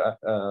somebody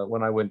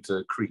when I went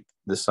to Crete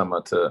this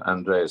summer to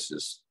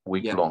Andreas's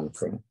week-long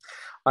thing.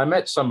 I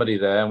met somebody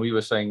there, and we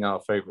were saying our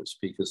favorite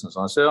speakers and so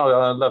on. I said, "Oh,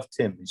 I love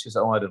Tim." And she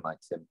said, "Oh, I don't like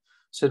Tim."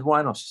 I said,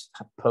 "Why not? Just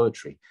have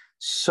poetry.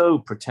 So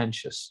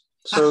pretentious."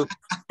 So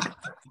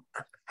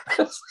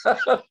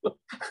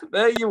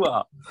there you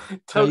are,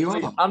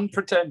 totally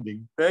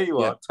unpretending. There you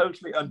are,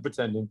 totally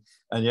unpretending,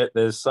 and yet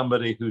there's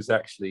somebody who's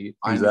actually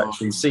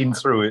seen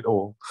through it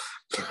all,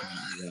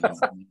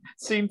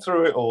 seen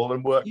through it all,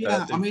 and worked.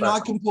 Yeah, I mean,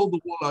 I can pull the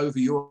wool over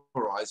your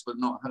eyes, but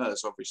not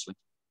hers, obviously.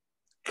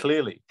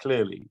 Clearly,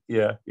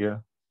 yeah.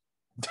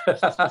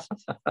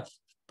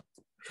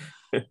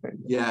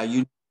 Yeah,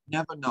 you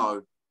never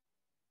know.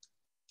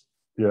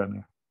 Yeah,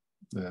 no.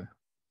 Yeah.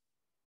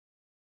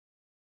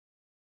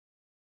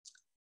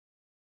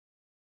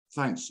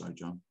 Thanks, so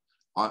John.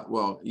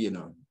 Well, you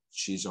know,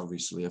 she's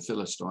obviously a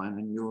Philistine,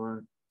 and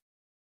you're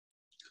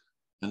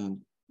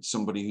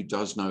somebody who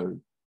does know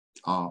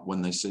art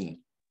when they see it.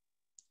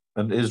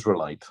 An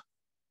Israelite.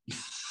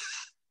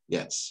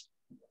 Yes.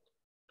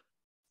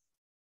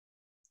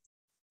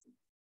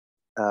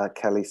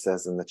 Kelly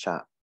says in the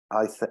chat,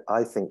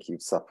 I think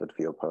you've suffered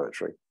for your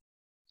poetry.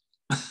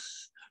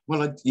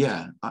 Well,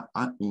 yeah.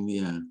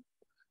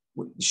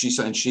 She's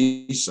saying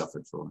she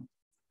suffered for it.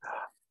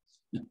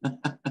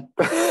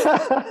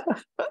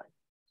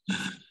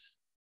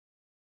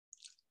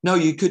 No,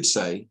 you could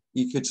say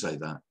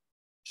that.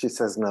 She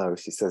says no.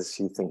 She says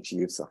she thinks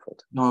you've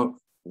suffered. No.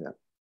 Yeah.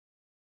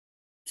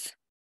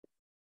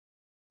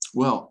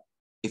 Well,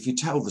 if you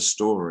tell the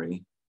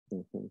story,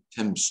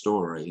 Tim's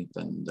story,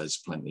 then there's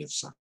plenty of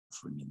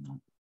suffering in that.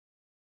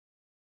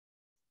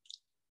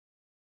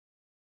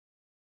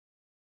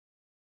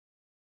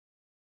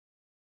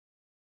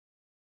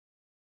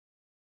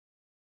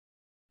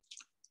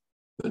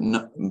 But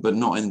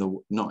not in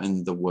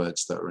the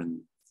words that are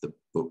in the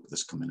book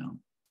that's coming out.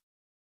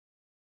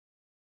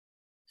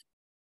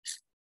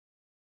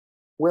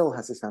 Will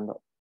has his hand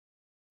up.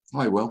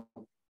 Hi, Will.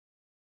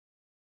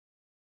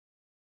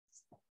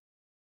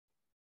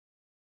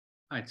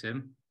 Hi,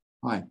 Tim.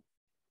 Hi.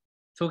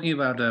 Talking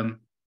about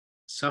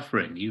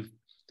suffering, you've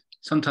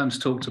sometimes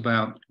talked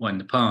about, well, in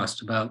the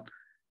past, about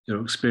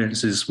your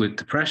experiences with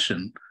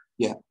depression.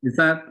 Yeah. Is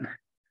that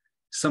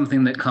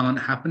something that can't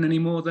happen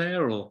anymore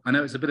there? Or I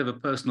know it's a bit of a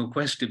personal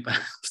question,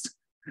 perhaps.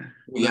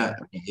 Yeah,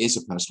 it is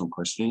a personal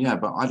question. Yeah,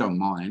 but I don't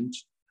mind.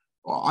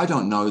 Well, I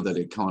don't know that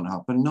it can't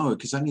happen. No,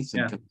 because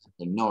anything can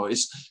happen. No,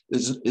 this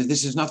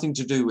is nothing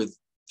to do with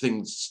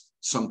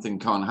something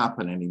can't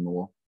happen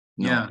anymore.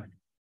 No. Yeah.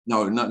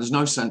 No, there's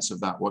no sense of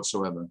that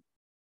whatsoever.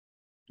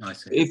 I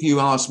see. If you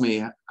ask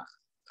me,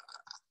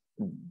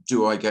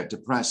 do I get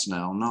depressed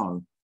now?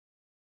 No.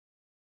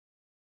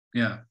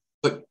 Yeah.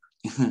 But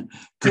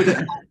could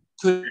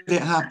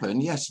it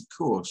happen? Yes, of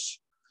course.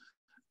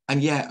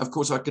 And yet, of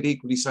course, I could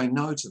equally say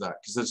no to that,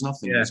 because there's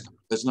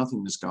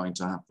nothing that's going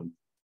to happen.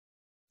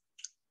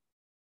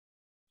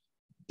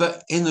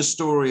 But in the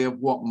story of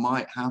what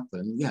might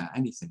happen, yeah,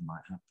 anything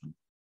might happen.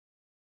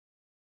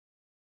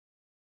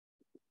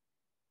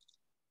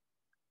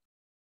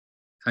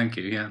 Thank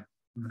you. Yeah,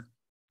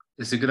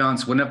 it's a good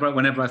answer.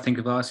 Whenever I think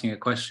of asking a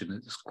question,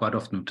 it's quite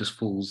often just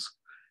falls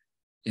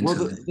into.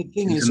 Well, the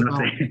thing is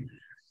about,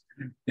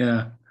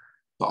 yeah.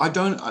 But I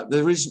don't.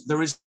 There is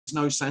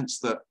no sense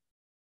that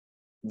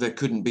there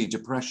couldn't be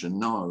depression.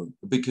 No,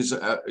 because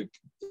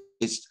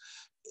it's,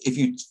 if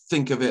you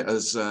think of it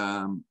as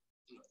an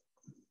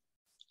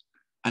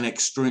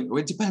extreme.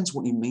 Well, it depends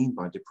what you mean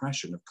by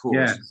depression, of course.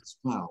 Yeah. As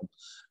well.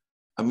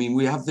 I mean,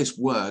 we have this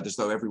word as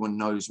though everyone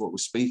knows what we're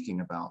speaking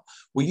about.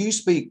 Well, you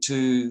speak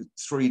to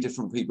 3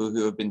 different people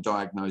who have been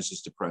diagnosed as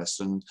depressed,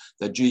 and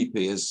their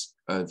GP has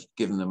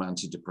given them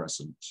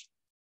antidepressants.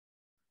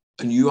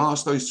 And you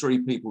ask those 3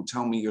 people,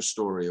 tell me your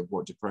story of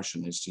what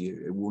depression is to you.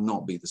 It will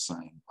not be the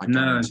same.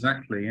 No,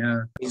 exactly.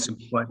 Yeah, that's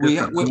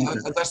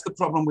the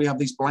problem. We have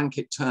these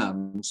blanket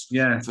terms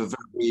for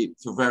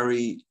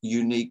very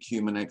unique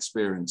human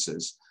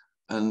experiences,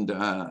 and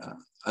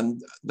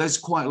there's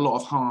quite a lot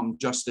of harm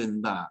just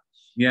in that.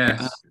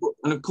 Yeah,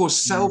 and of course,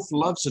 self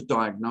loves a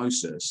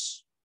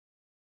diagnosis.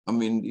 I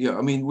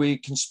mean, we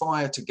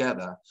conspire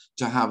together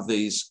to have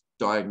these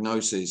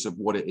diagnoses of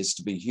what it is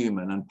to be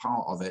human, and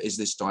part of it is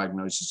this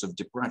diagnosis of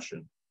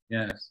depression.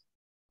 Yes,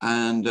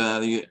 and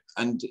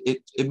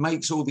it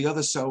makes all the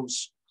other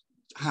selves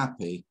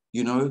happy.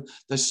 You know,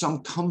 there's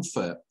some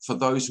comfort for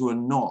those who are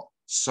not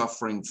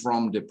suffering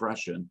from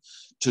depression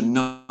to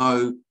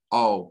know,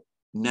 oh,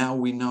 now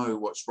we know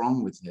what's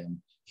wrong with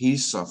him.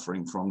 He's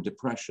suffering from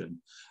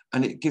depression.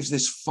 And it gives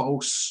this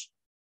false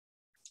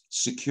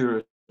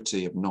security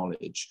of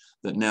knowledge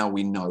that now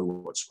we know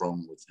what's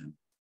wrong with him.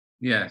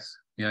 Yes.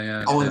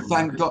 Yeah. Oh,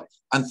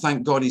 and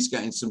thank God he's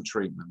getting some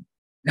treatment.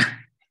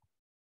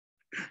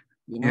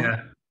 you know?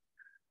 Yeah.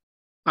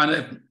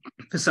 And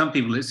for some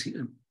people, it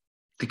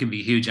can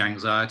be huge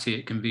anxiety.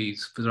 It can be,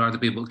 for other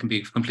people, it can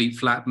be complete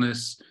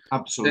flatness.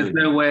 Absolutely.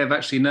 There's no way of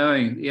actually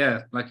knowing.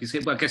 Yeah, like you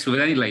said, well, I guess with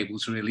any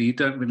labels, really, you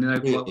don't really know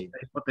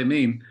what they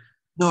mean.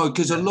 No,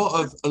 because a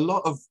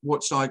lot of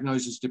what's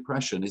diagnosed as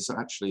depression is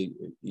actually,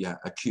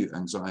 acute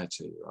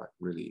anxiety, like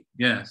really,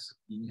 yes,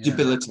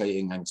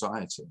 debilitating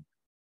anxiety.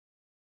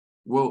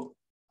 Well,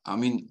 I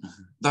mean,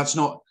 that's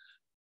not.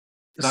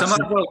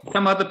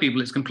 Some other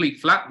people, it's complete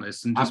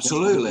flatness and just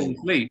absolutely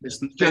sleep.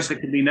 There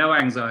can be no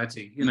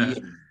anxiety, you know.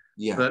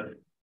 Yeah. But,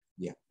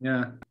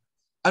 yeah.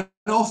 And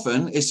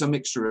often it's a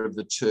mixture of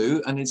the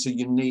two, and it's a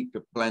unique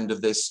blend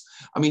of this.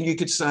 I mean, you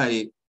could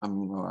say,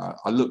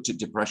 I looked at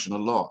depression a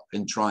lot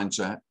in trying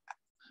to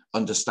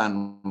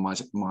understand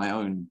my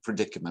own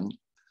predicament,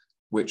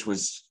 which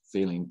was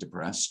feeling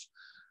depressed.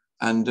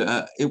 And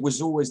it was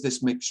always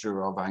this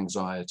mixture of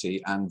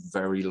anxiety and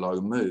very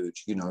low mood,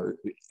 you know,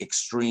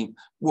 extreme,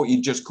 what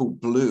you just call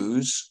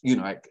blues, you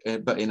know,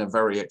 but in a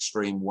very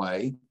extreme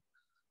way.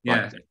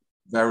 Yeah. Like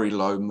very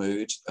low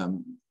mood,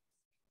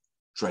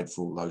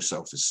 dreadful low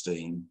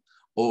self-esteem,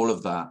 all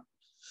of that.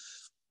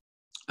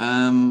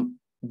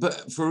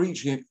 But for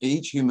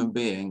each human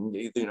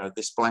being, you know,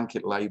 this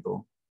blanket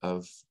label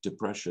of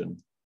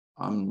depression,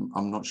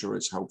 I'm not sure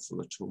it's helpful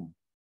at all.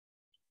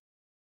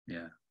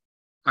 Yeah.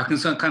 I can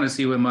kind of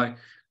see where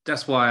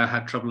that's why I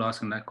had trouble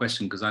asking that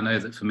question, because I know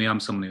that for me,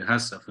 I'm someone who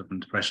has suffered from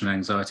depression and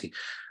anxiety,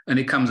 and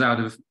it comes out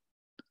of,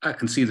 I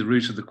can see the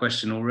root of the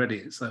question already.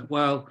 It's like,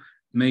 well,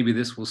 maybe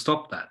this will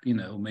stop that, you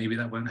know, or maybe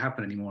that won't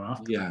happen anymore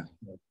after that.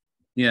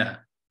 Yeah.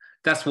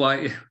 That's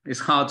why it's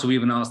hard to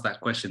even ask that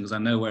question, because I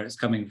know where it's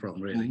coming from,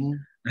 really.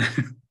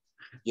 Mm-hmm.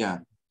 Yeah.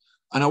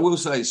 And I will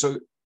say, so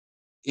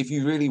if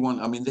you really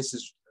want, this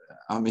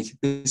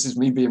is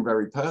me being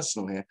very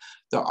personal here,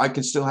 that I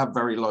can still have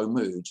very low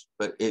mood,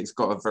 but it's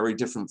got a very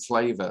different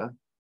flavor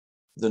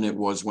than it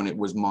was when it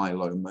was my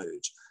low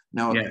mood.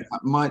 Now, it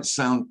might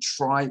sound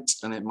trite,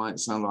 and it might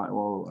sound like,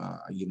 well,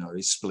 you know,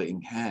 he's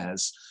splitting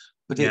hairs,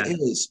 but it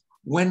is.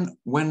 When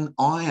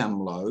I am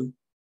low,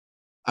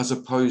 as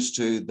opposed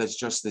to there's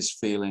just this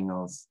feeling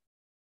of,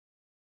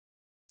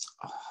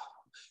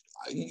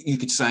 you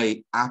could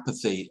say,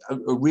 apathy,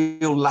 a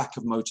real lack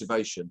of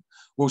motivation.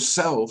 Well,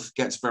 self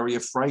gets very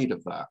afraid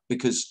of that,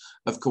 because,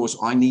 of course,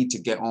 I need to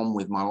get on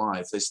with my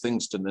life. There's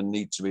things I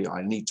need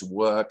to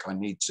work. I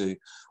need to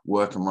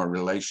work on my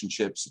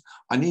relationships.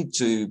 I need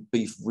to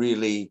be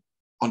really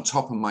on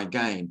top of my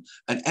game.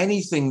 And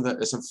anything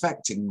that is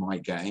affecting my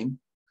game,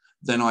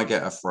 then I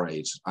get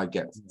afraid. I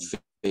get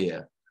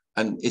fear.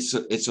 And it's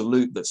a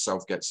loop that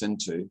self gets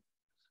into.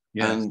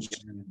 Yes.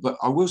 But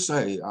I will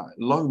say,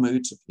 low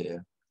moods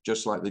appear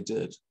just like they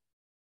did.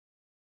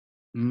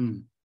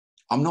 I'm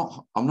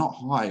not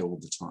high all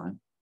the time.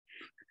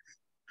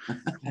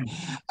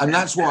 And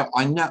that's why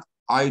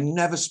I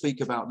never speak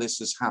about this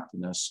as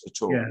happiness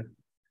at all. Yeah.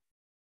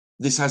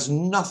 This has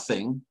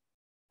nothing,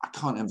 I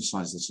can't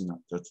emphasize this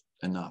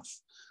enough.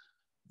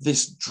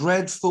 This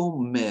dreadful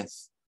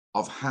myth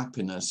of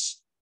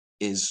happiness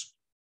is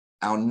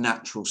our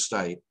natural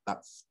state. That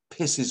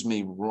pisses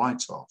me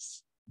right off.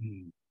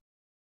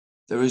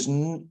 There is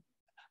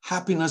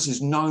happiness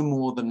is no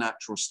more the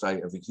natural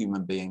state of a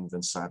human being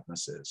than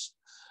sadness is.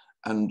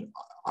 And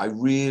I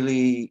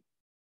really,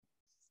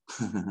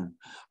 I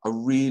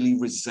really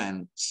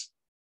resent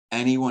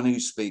anyone who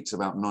speaks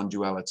about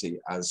non-duality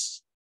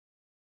as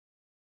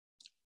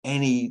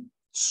any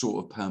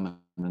sort of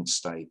permanent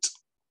state.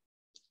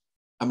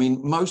 I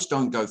mean, most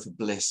don't go for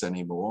bliss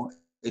anymore.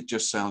 It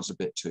just sounds a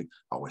bit too,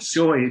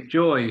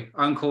 joy,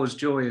 uncaused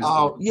joy.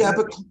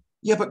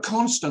 But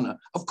constant.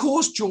 Of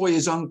course, joy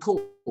is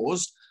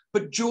uncaused.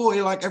 But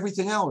joy, like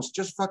everything else,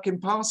 just fucking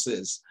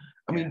passes.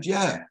 I mean,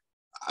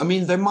 I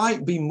mean, there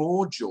might be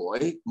more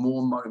joy,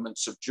 more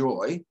moments of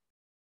joy,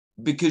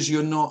 because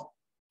you're not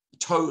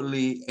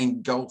totally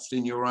engulfed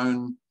in your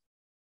own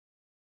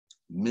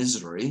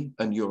misery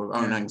and your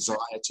own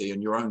anxiety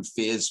and your own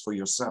fears for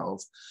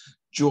yourself.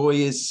 Joy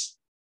is...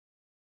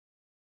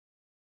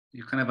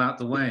 You're kind of out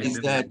the way. It's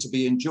there to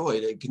be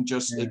enjoyed. It can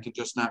just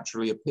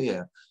naturally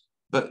appear.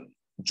 But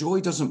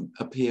joy doesn't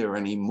appear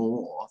any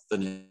more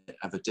than it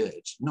ever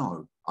did.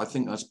 No, I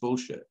think that's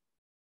bullshit.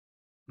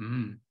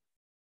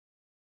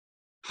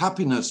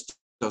 Happiness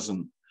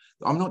doesn't.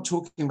 I'm not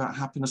talking about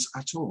happiness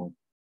at all.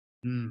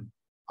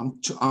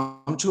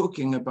 I'm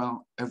talking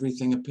about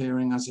everything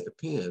appearing as it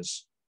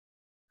appears.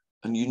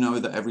 And you know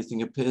that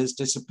everything appears,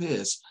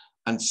 disappears.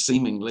 And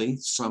seemingly,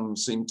 some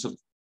seem to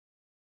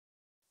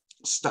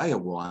stay a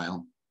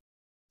while.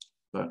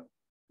 But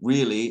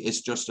really,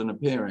 it's just an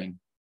appearing.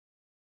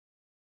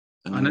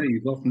 And I know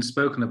you've often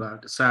spoken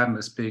about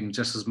sadness being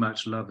just as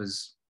much love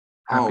as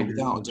happiness.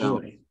 Oh, without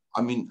doubt.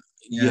 I mean,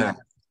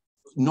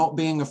 not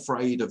being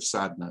afraid of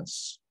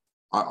sadness.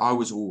 I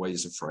was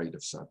always afraid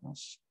of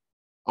sadness.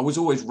 I was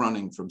always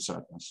running from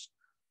sadness.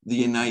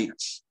 The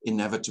innate,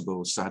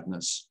 inevitable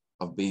sadness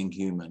of being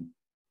human.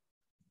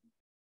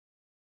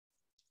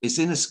 It's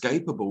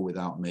inescapable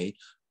without me,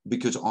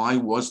 because I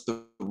was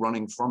the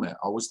running from it.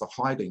 I was the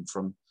hiding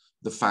from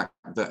the fact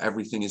that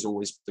everything is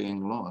always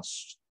being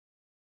lost.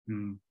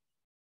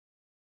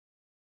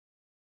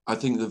 I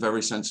think the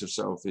very sense of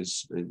self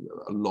is,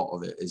 a lot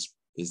of it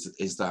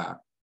is that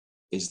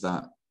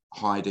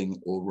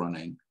hiding or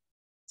running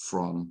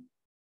from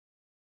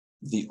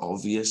the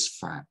obvious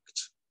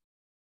fact,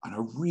 and I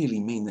really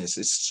mean this,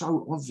 it's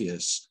so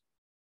obvious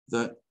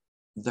that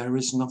there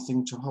is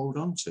nothing to hold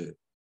on to.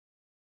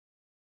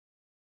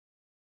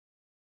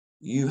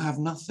 You have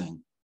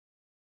nothing.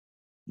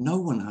 No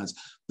one has.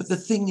 But the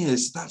thing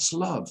is, that's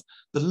love.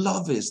 The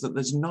love is that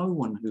there's no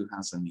one who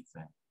has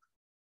anything.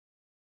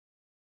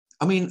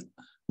 I mean,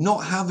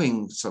 not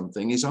having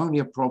something is only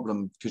a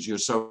problem because you're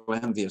so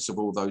envious of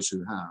all those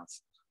who have.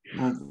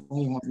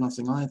 Well, you have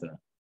nothing either.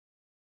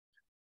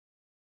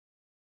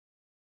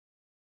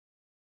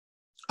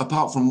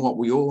 Apart from what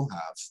we all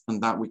have,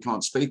 and that we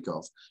can't speak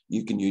of,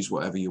 you can use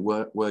whatever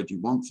word you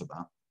want for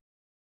that,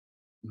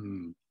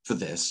 for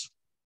this,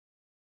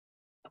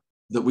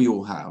 that we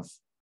all have,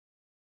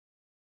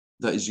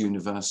 that is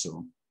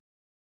universal.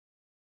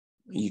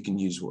 You can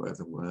use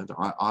whatever word.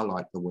 I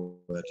like the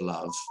word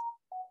love.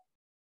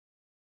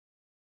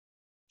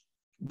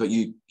 But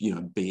you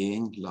know,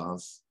 being,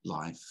 love,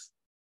 life,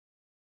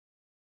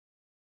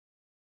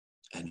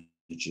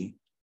 energy,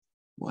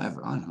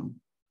 whatever, I don't know,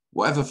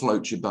 whatever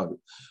floats your boat.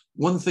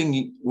 One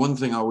thing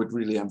I would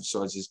really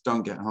emphasize is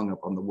don't get hung up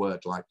on the word.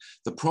 Like,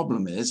 the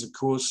problem is, of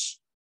course,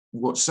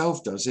 what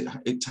self does,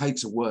 it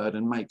takes a word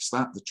and makes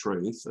that the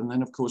truth. And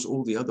then, of course,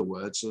 all the other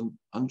words are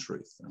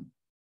untruth then.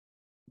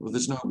 Well,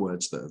 there's no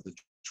words that are the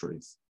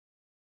truth.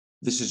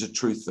 This is a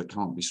truth that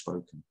can't be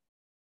spoken.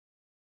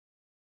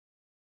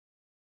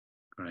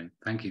 Great.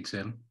 Thank you,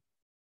 Tim.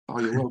 Oh,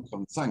 you're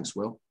welcome. Thanks,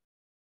 Will.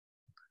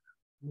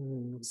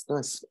 It's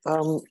nice.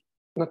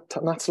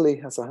 Natalie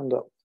has a hand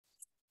up.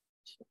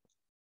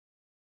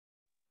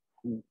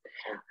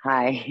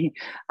 Hi.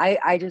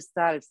 I just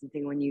thought of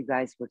something when you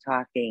guys were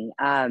talking.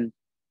 But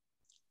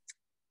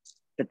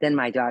then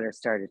my daughter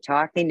started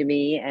talking to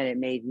me and it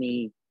made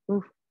me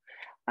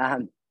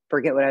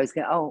forget what I was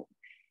going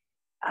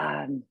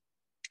to,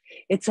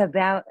 it's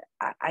about,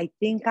 I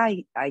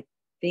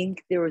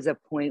think there was a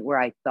point where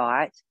I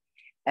thought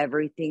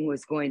everything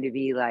was going to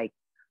be like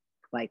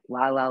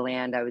La La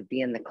Land. I would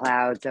be in the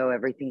clouds. Oh,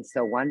 everything's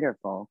so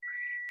wonderful.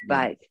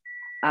 But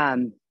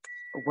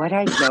what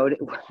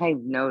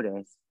I've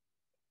noticed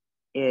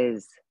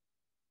is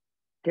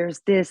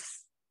there's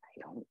this,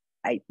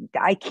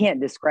 I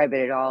can't describe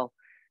it at all,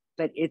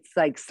 but it's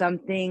like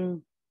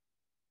something,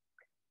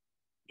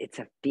 it's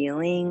a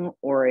feeling,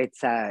 or it's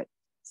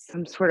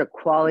some sort of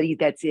quality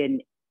that's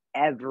in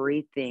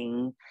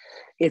everything.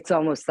 It's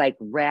almost like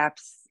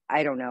wraps,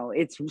 I don't know,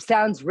 it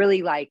sounds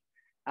really like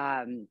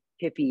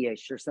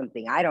hippie-ish or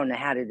something. I don't know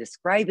how to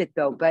describe it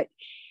though, but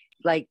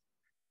like,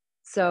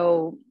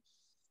 so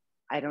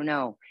I don't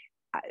know.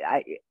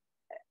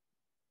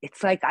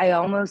 It's like I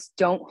almost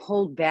don't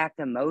hold back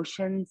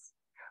emotions.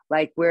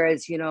 Like,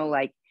 whereas, you know,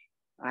 like,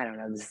 I don't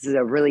know, this is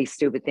a really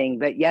stupid thing,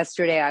 but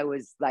yesterday I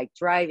was like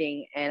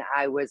driving and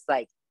I was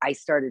like, I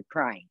started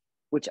crying,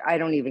 which I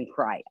don't even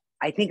cry.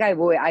 I think I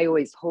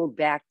always hold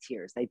back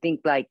tears. I think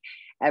like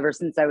ever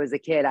since I was a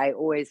kid, I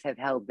always have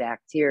held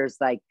back tears.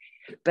 Like,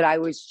 but I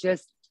was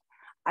just,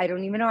 I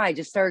don't even know. I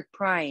just started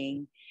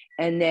crying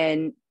and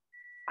then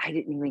I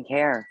didn't even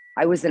care.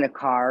 I was in a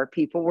car.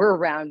 People were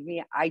around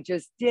me. I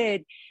just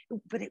did,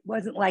 but it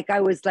wasn't like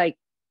I was like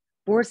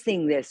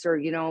forcing this, or,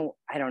 you know,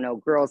 I don't know,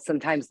 girls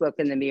sometimes look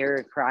in the mirror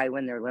and cry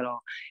when they're little.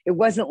 It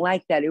wasn't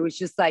like that. It was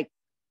just like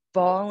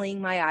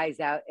bawling my eyes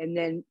out. And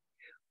then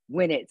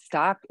when it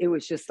stopped, it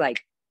was just like,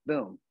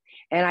 boom.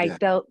 And I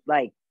felt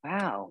like,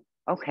 wow,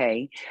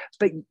 okay.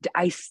 But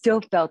I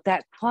still felt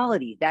that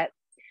quality, that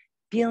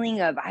feeling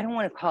of, I don't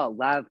want to call it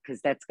love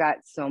because that's got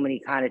so many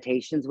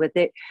connotations with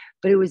it,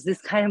 but it was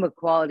this kind of a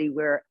quality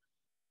where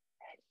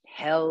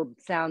held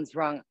sounds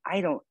wrong.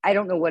 I don't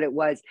know what it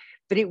was,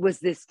 but it was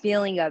this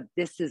feeling of,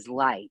 this is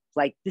life.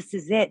 Like, this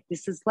is it.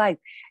 This is life.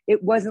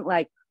 It wasn't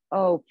like,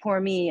 oh,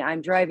 poor me,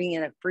 I'm driving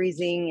in a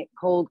freezing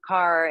cold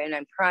car and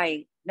I'm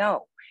crying.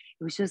 No,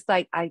 it was just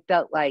like, I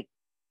felt like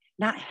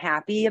not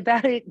happy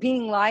about it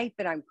being life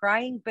and I'm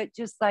crying, but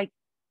just like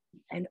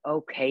an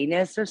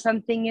okayness or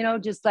something, you know,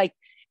 just like,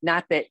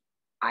 not that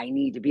I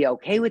need to be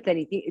okay with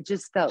anything. It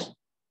just felt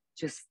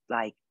just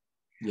like,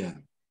 you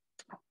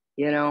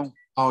know,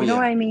 oh, you know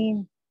what I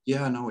mean?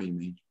 Yeah, I know what you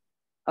mean.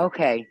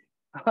 Okay.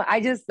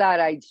 I just thought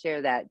I'd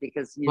share that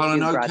because you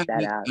brought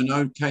that out. An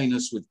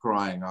okayness with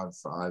crying. I've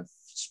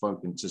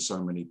spoken to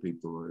so many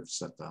people who have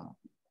said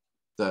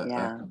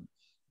that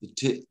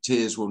the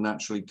tears will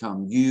naturally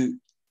come.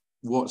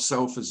 What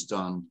self has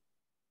done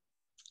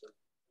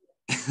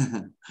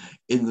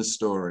in the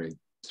story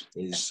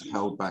is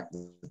held back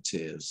the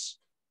tears,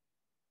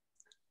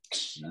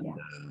 and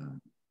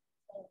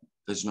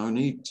there's no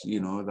need to, you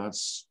know,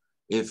 that's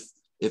if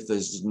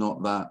there's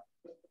not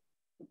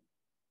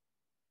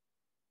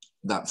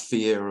that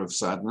fear of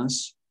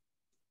sadness,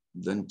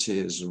 then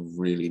tears are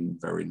really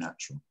very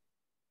natural.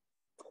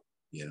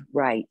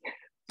 Right.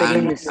 But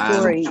in the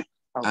story,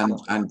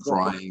 and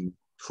crying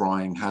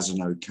crying has an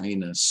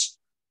okayness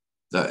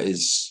that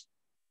is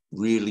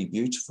really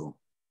beautiful.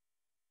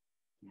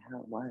 Yeah,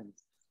 it was.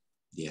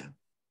 Yeah.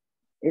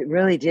 It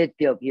really did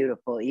feel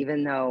beautiful,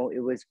 even though it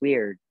was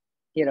weird,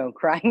 you know,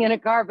 crying in a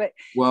car, but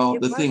well,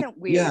 it the wasn't thing,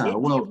 weird. yeah,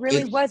 It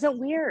really wasn't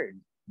weird.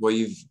 Well,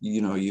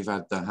 you've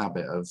had the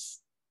habit of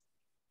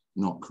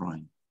not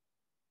crying.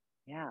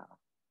 Yeah.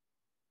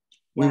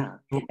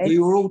 We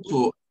were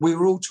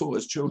all taught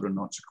as children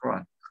not to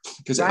cry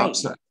because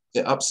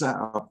it upset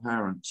our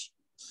parents.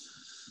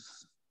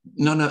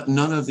 None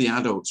of the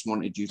adults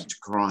wanted you to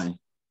cry.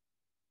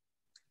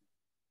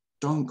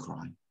 Don't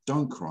cry.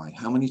 Don't cry.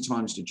 How many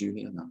times did you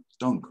hear that?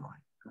 Don't cry.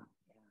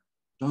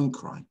 Don't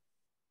cry.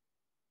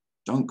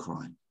 Don't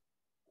cry.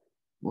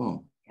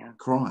 Well,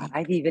 cry.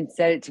 I've even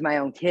said it to my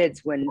own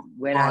kids when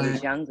I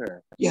was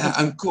younger. Yeah,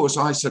 and of course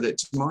I said it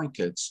to my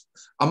kids.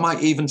 I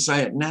might even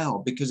say it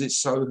now because it's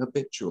so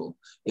habitual.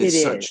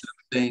 It's such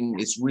a thing.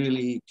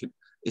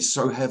 It's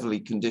so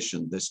heavily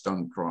conditioned, this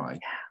don't cry.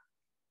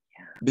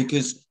 Yeah.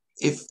 Because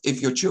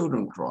if your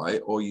children cry,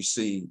 or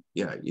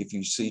if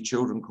you see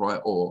children cry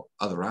or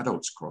other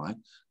adults cry,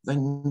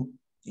 then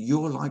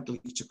you're likely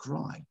to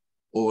cry,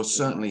 or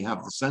certainly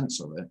have the sense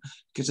of it,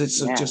 because it's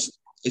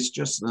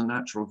just the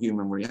natural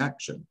human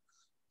reaction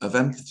of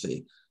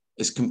empathy.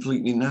 It's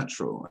completely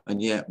natural,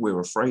 and yet we're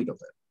afraid of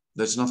it.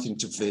 There's nothing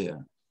to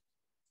fear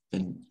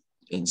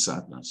in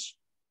sadness.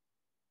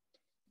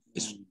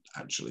 It's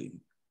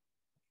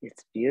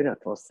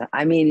beautiful. So,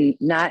 I mean,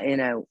 not in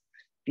a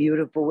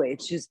beautiful way.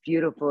 It's just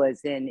beautiful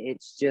as in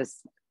it's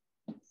just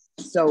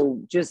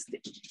so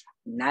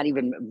not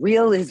even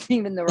real isn't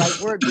even the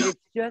right word, but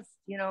it's just,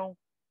 you know,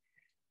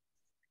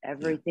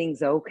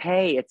 everything's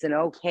okay. It's an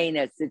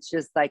okayness. It's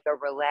just like a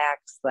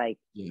relaxed, like,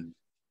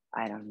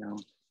 I don't know.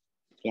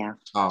 Yeah.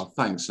 Oh,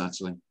 thanks,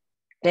 Natalie.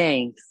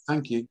 Thanks.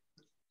 Thank you.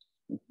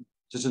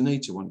 Does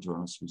Anita want to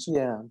ask me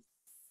something? Yeah.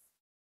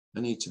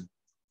 Anita.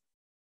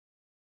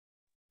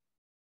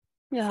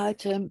 Yeah, hi,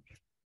 Tim.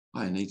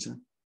 Hi, Anita.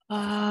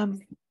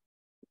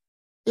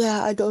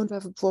 Yeah, I don't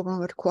have a problem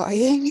with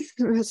crying,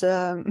 but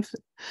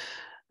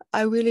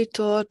I really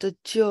thought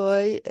that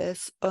joy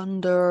is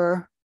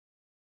under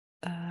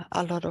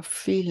a lot of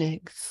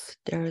feelings.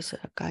 There is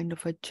a kind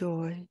of a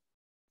joy.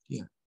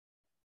 Yeah.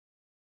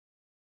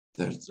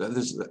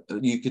 There's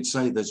you could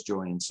say there's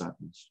joy in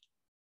sadness.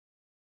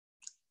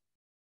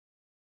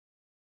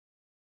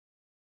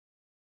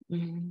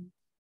 Mm-hmm.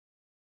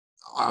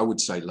 I would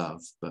say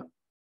love, but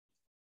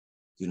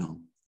you know,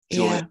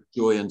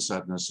 joy and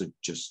sadness are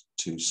just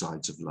two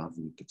sides of love,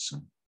 you could say.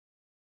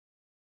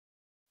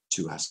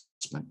 Two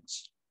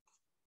aspects.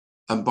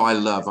 And by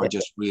love, I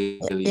just really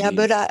mean...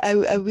 but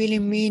I really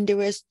mean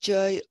there is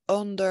joy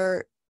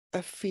under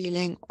a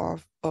feeling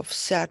of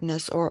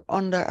sadness, or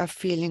under a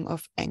feeling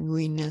of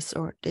angriness,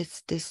 or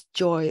this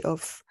joy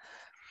of,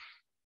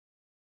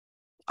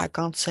 I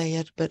can't say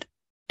it, but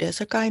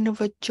there's a kind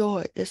of a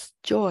joy, this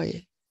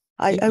joy.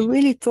 I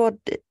really thought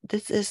that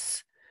this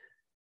is,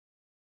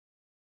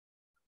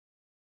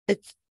 that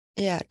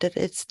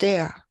it's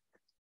there.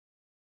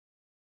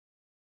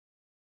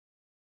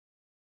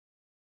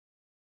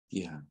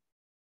 Yeah.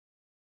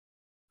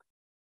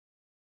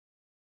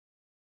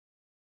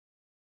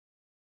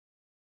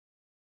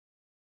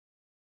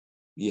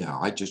 Yeah,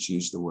 I just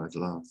use the word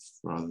love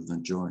rather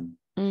than joy.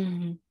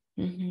 Mm-hmm.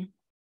 Mm-hmm.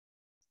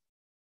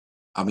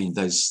 I mean,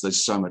 there's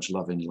so much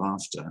love in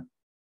laughter,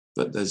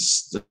 but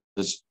there's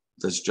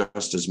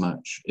just as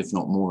much, if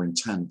not more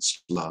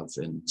intense, love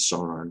in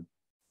sorrow,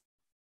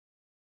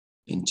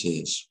 in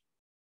tears.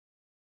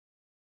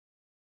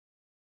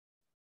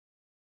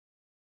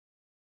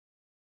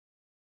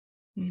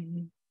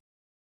 Mm-hmm.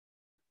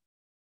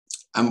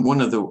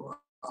 And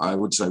I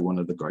would say one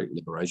of the great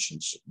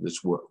liberations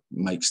that's what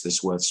makes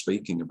this worth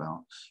speaking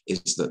about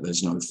is that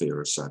there's no fear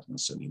of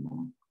sadness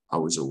anymore. I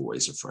was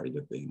always afraid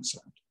of being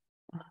sad.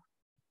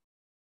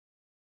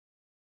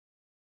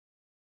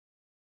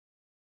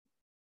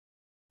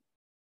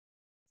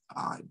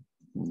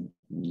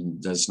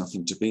 There's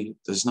nothing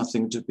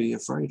to be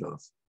afraid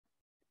of.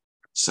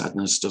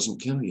 Sadness doesn't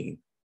kill you.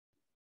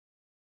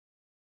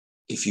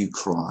 If you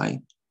cry,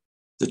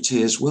 the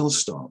tears will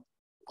stop.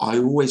 I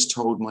always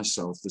told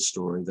myself the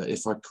story that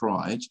if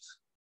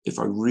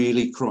I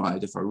really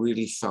cried, if I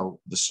really felt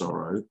the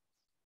sorrow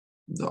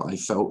that I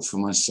felt for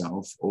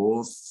myself,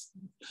 or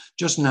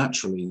just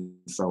naturally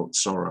felt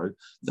sorrow,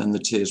 then the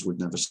tears would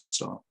never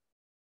stop.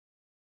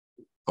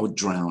 I would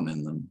drown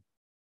in them.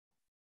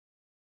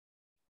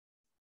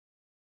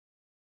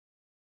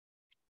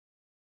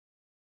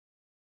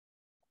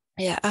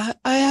 Yeah,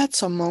 I had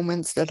some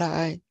moments that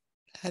I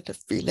had a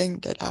feeling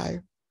that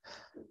I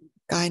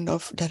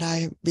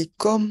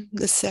become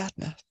the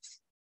sadness.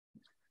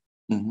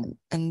 Mm-hmm.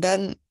 And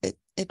then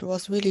it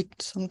was really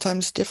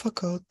sometimes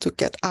difficult to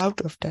get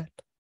out of that.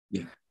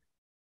 Yeah.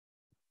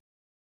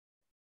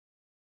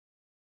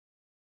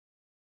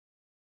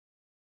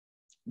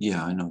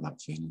 Yeah, I know that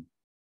feeling.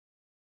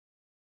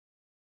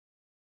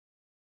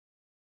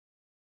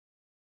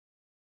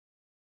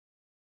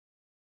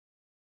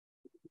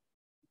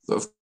 But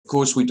of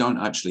course, we don't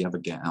actually ever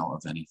get out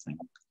of anything.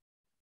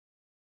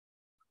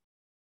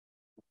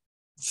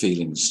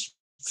 Feelings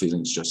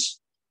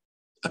just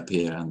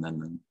appear and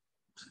then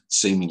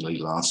seemingly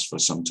last for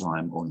some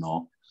time or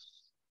not,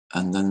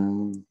 and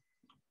then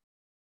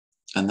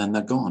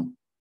they're gone.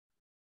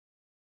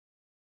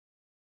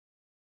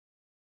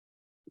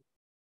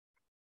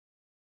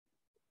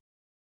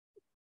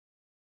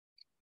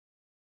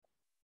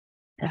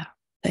 Yeah,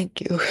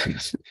 thank you.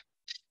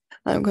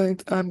 I'm going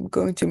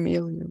to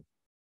mail you.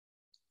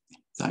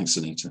 Thanks,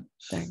 Anita.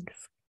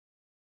 Thanks.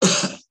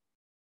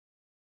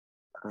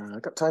 I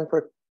got time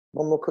for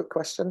one more quick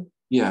question.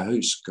 Yeah,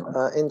 who's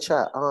got in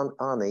chat?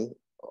 Arnie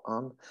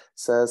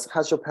says,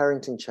 "Has your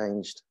parenting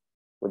changed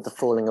with the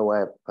falling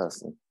away of a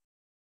person?"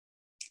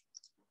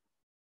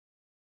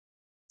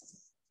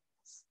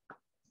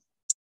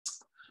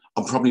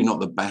 I'm probably not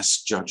the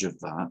best judge of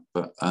that,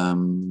 but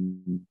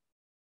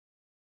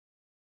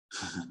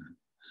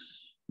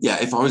yeah,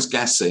 if I was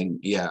guessing,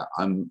 yeah,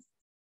 I'm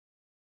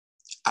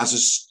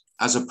as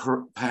a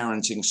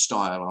parenting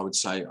style, I would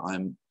say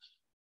I'm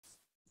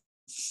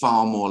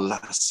far more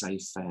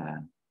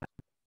laissez-faire.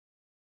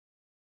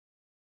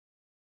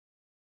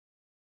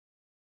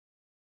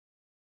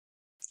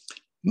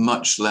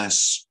 Much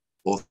less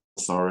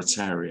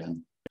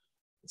authoritarian,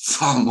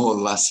 far more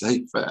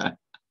laissez-faire.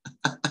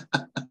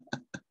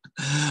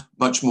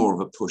 Much more of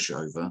a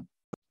pushover.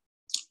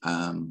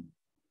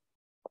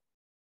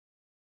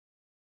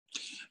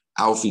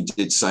 Alfie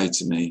did say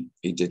to me,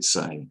 he did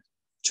say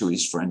to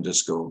his friend at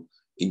school,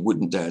 he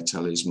wouldn't dare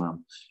tell his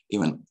mum. He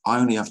went, "I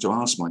only have to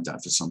ask my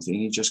dad for something,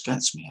 he just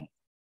gets me."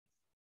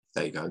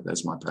 There you go,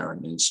 there's my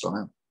parenting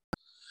style.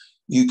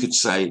 You could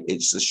say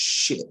it's a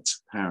shit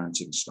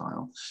parenting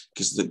style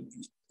because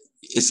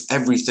it's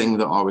everything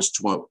that I was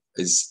taught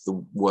is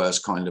the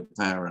worst kind of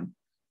parent.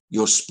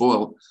 You're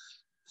spoiling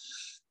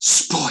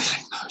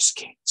those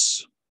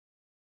kids.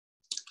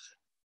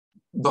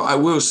 But I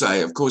will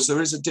say, of course,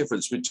 there is a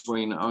difference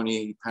between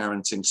only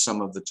parenting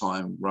some of the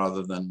time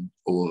rather than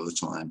all of the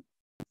time.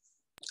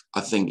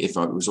 I think if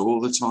it was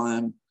all the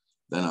time,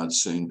 then I'd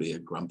soon be a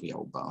grumpy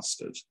old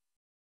bastard.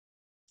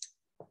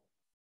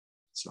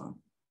 So.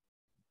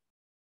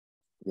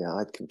 Yeah,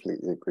 I'd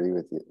completely agree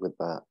with you with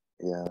that.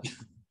 Yeah.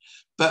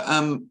 But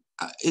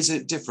is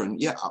it different?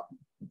 Yeah,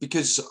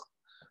 because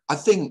I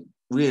think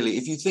really,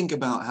 if you think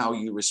about how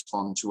you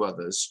respond to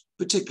others,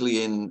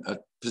 particularly in a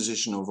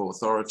position of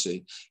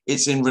authority,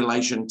 it's in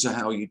relation to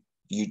how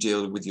you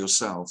deal with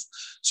yourself.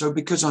 So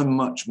because I'm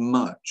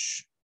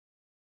much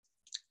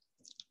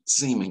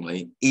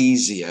seemingly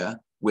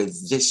easier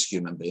with this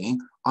human being,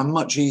 I'm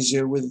much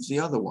easier with the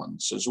other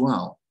ones as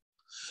well.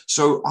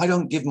 So I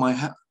don't give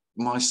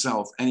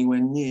myself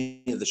anywhere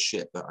near the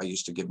shit that I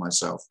used to give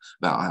myself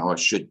about how I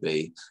should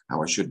be,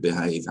 how I should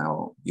behave,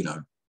 how, you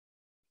know.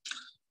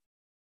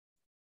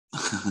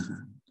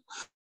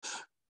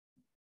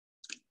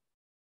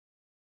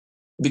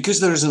 Because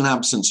there is an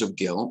absence of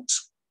guilt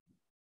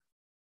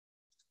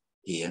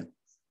here,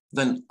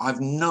 then I've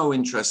no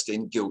interest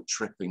in guilt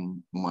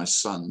tripping my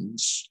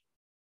sons.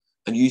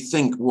 And you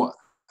think what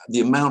the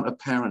amount of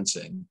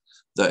parenting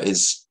that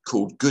is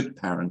called good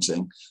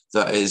parenting,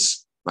 that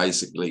is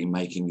basically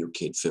making your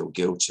kid feel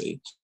guilty,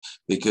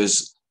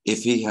 because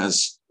if he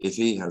has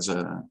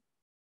a,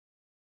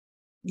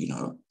 you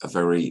know, a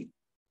very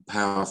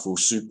powerful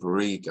super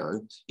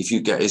ego, if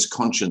you get his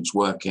conscience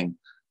working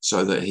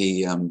so that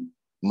he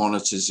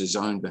monitors his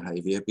own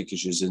behavior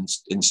because you've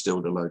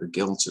instilled a load of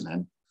guilt in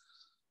him,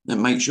 it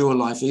makes your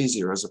life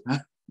easier as a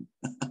parent.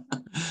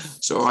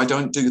 So I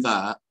don't do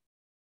that.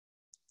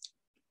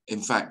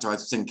 In fact, I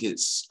think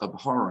it's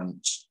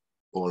abhorrent,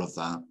 all of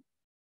that,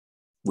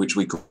 which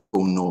we call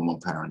normal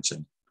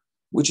parenting,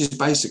 which is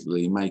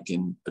basically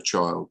making a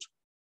child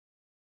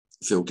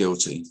feel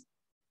guilty.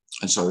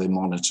 And so they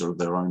monitor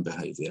their own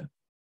behavior.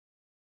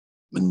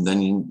 And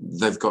then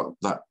they've got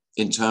that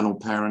internal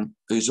parent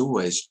who's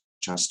always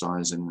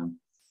chastising them.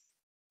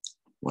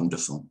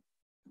 Wonderful.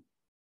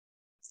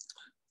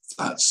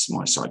 That's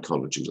my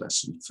psychology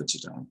lesson for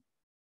today.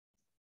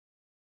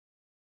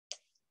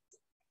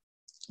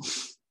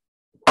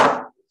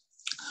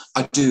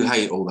 I do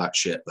hate all that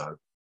shit though.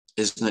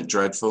 Isn't it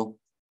dreadful?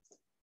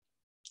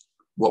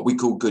 What we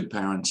call good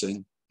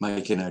parenting,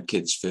 making our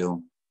kids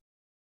feel,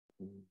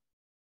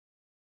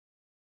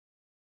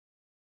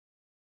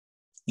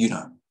 you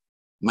know,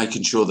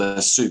 making sure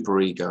their super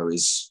ego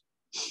is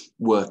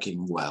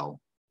working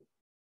well.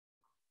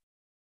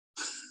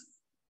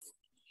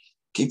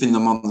 Keeping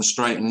them on the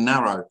straight and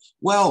narrow.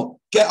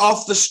 Well, get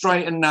off the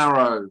straight and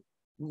narrow.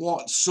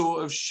 What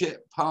sort of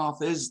shit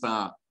path is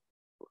that?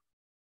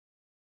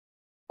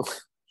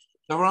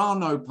 There are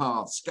no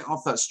paths. Get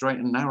off that straight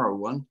and narrow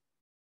one.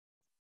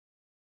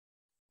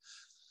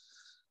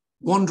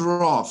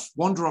 Wander off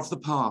the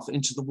path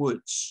into the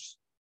woods.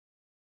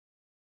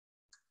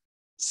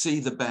 See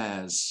the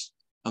bears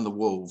and the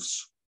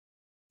wolves.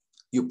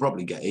 You'll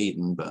probably get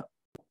eaten, but,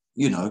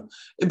 you know,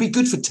 it'd be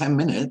good for 10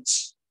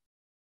 minutes.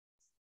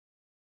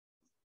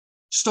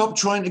 Stop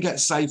trying to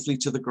get safely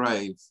to the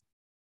grave.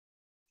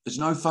 There's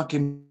no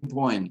fucking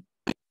point.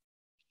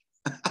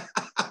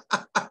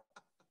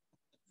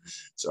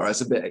 Sorry,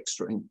 it's a bit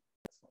extreme.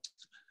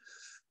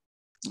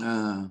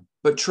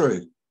 But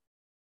true.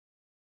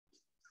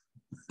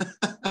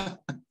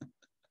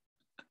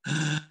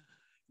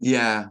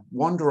 Yeah,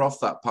 wander off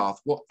that path,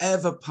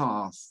 whatever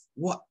path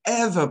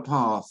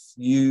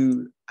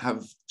you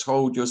have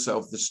told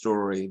yourself the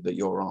story that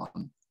you're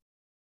on.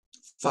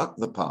 Fuck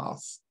the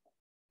path.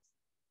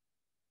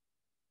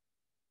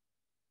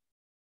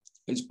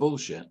 It's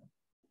bullshit.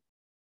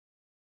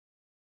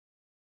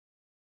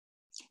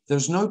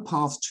 There's no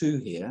path to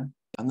here,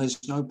 and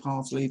there's no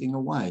path leading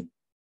away.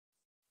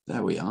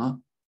 There we are.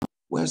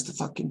 Where's the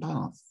fucking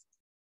path?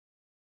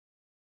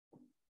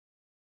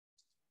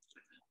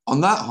 On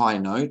that high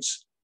note,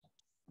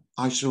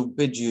 I shall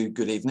bid you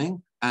good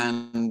evening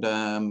and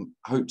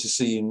hope to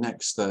see you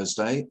next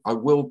Thursday. I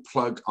will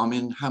plug, I'm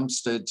in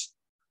Hampstead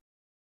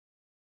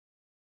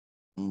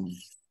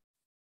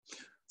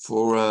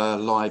for a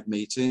live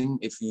meeting,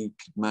 if you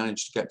could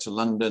manage to get to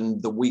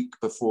London the week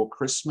before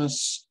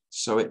Christmas.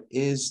 So it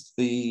is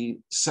the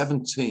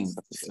 17th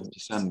of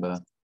December.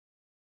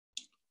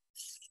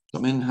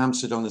 I'm in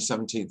Hampstead on the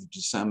 17th of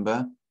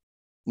December.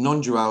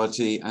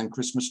 Non-duality and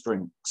Christmas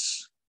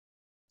drinks.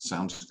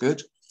 Sounds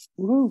good.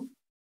 Woo-hoo.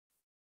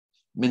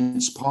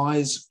 Mince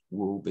pies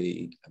will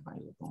be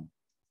available.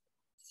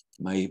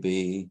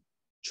 Maybe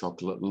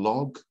chocolate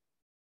log.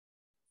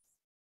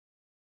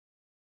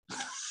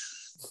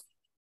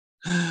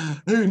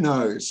 Who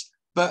knows?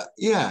 But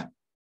yeah,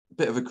 a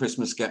bit of a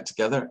Christmas get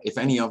together. If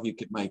any of you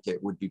could make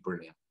it, would be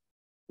brilliant.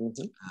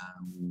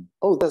 Mm-hmm.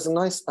 Oh, there's a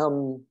nice,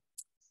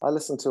 I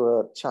listened to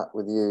a chat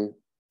with you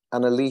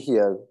and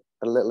Eligio,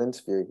 a little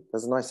interview.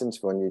 There's a nice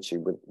interview on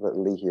YouTube that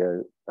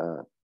Eligio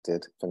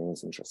did, if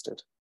anyone's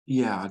interested.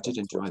 Yeah, I did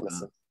enjoy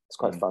that. It's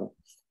quite fun.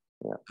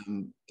 Yeah.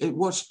 It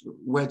was,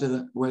 where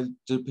do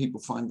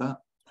people find that?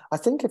 I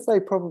think if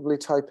they probably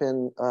type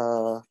in,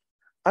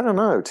 I don't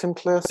know, Tim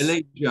Cliss.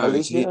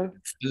 Eligio.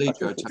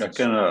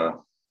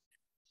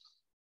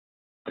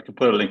 I can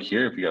put a link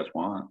here if you guys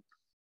want.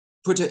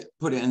 Put it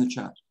in the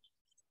chat.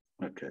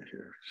 Okay,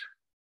 here.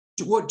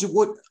 What?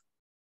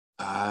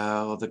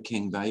 Oh, the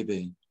King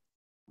Baby.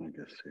 I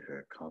guess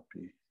here,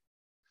 copy.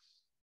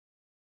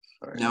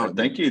 Sorry. Now,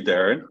 thank you,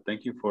 Darren.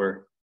 Thank you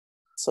for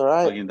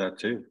plugging that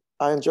too.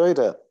 I enjoyed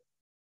it.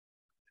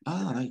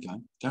 Ah, there you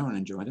go. Darren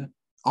enjoyed it.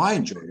 I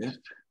enjoyed it.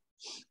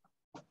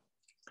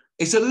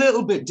 It's a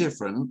little bit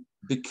different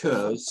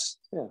because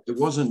it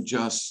wasn't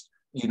just,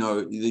 you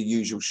know, the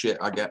usual shit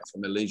I get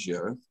from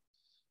Eligio.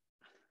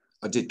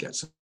 I did get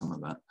some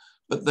of that,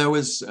 but there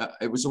was,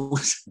 it was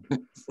always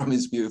from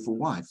his beautiful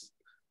wife,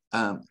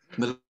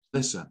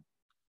 Melissa.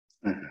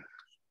 It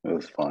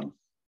was fun.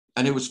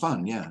 And it was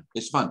fun, yeah.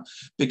 It's fun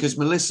because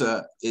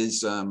Melissa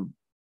is, to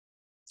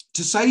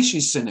say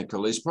she's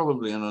cynical is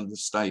probably an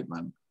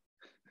understatement.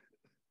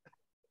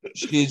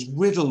 She is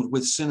riddled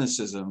with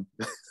cynicism,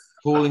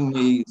 calling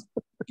me,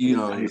 you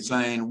know,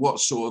 saying, what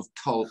sort of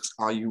cult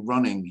are you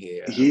running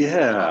here?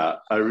 Yeah,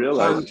 I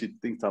realized she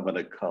thinks I'm in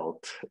a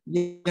cult.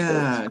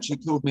 Yeah, she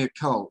called me a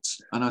cult.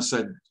 And I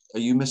said, are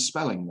you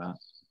misspelling that?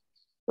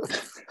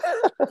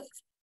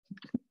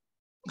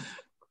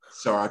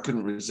 Sorry, I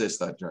couldn't resist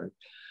that joke.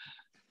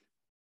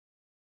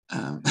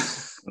 Oh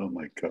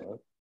my God.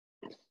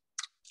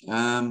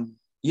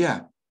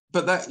 Yeah,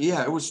 but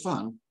it was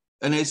fun.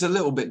 And it's a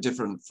little bit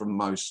different from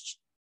most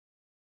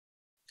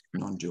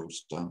non-dual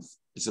stuff.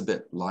 It's a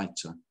bit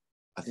lighter,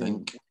 I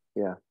think.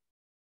 Yeah.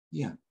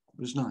 Yeah, it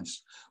was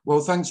nice.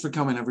 Well, thanks for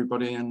coming,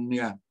 everybody. And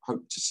yeah,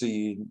 hope to see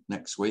you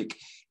next week.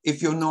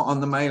 If you're not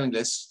on the mailing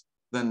list,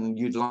 then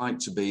you'd like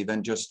to be,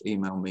 then just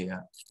email me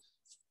at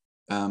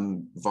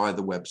via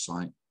the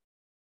website,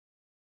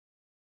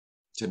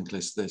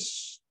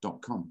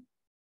 timclissthis.com.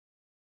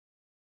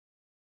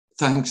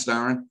 Thanks,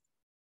 Darren.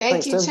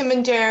 Thanks, you, Tim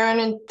and Darren,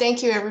 and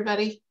thank you,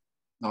 everybody.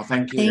 Oh,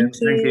 thank you. Thank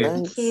you.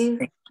 Thank you.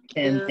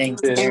 Tim,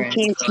 thanks, Thank Darren.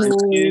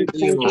 you.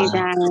 Thank you,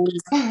 Darren.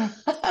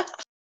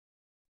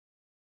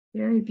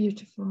 Very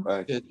beautiful.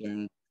 Good,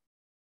 Darren.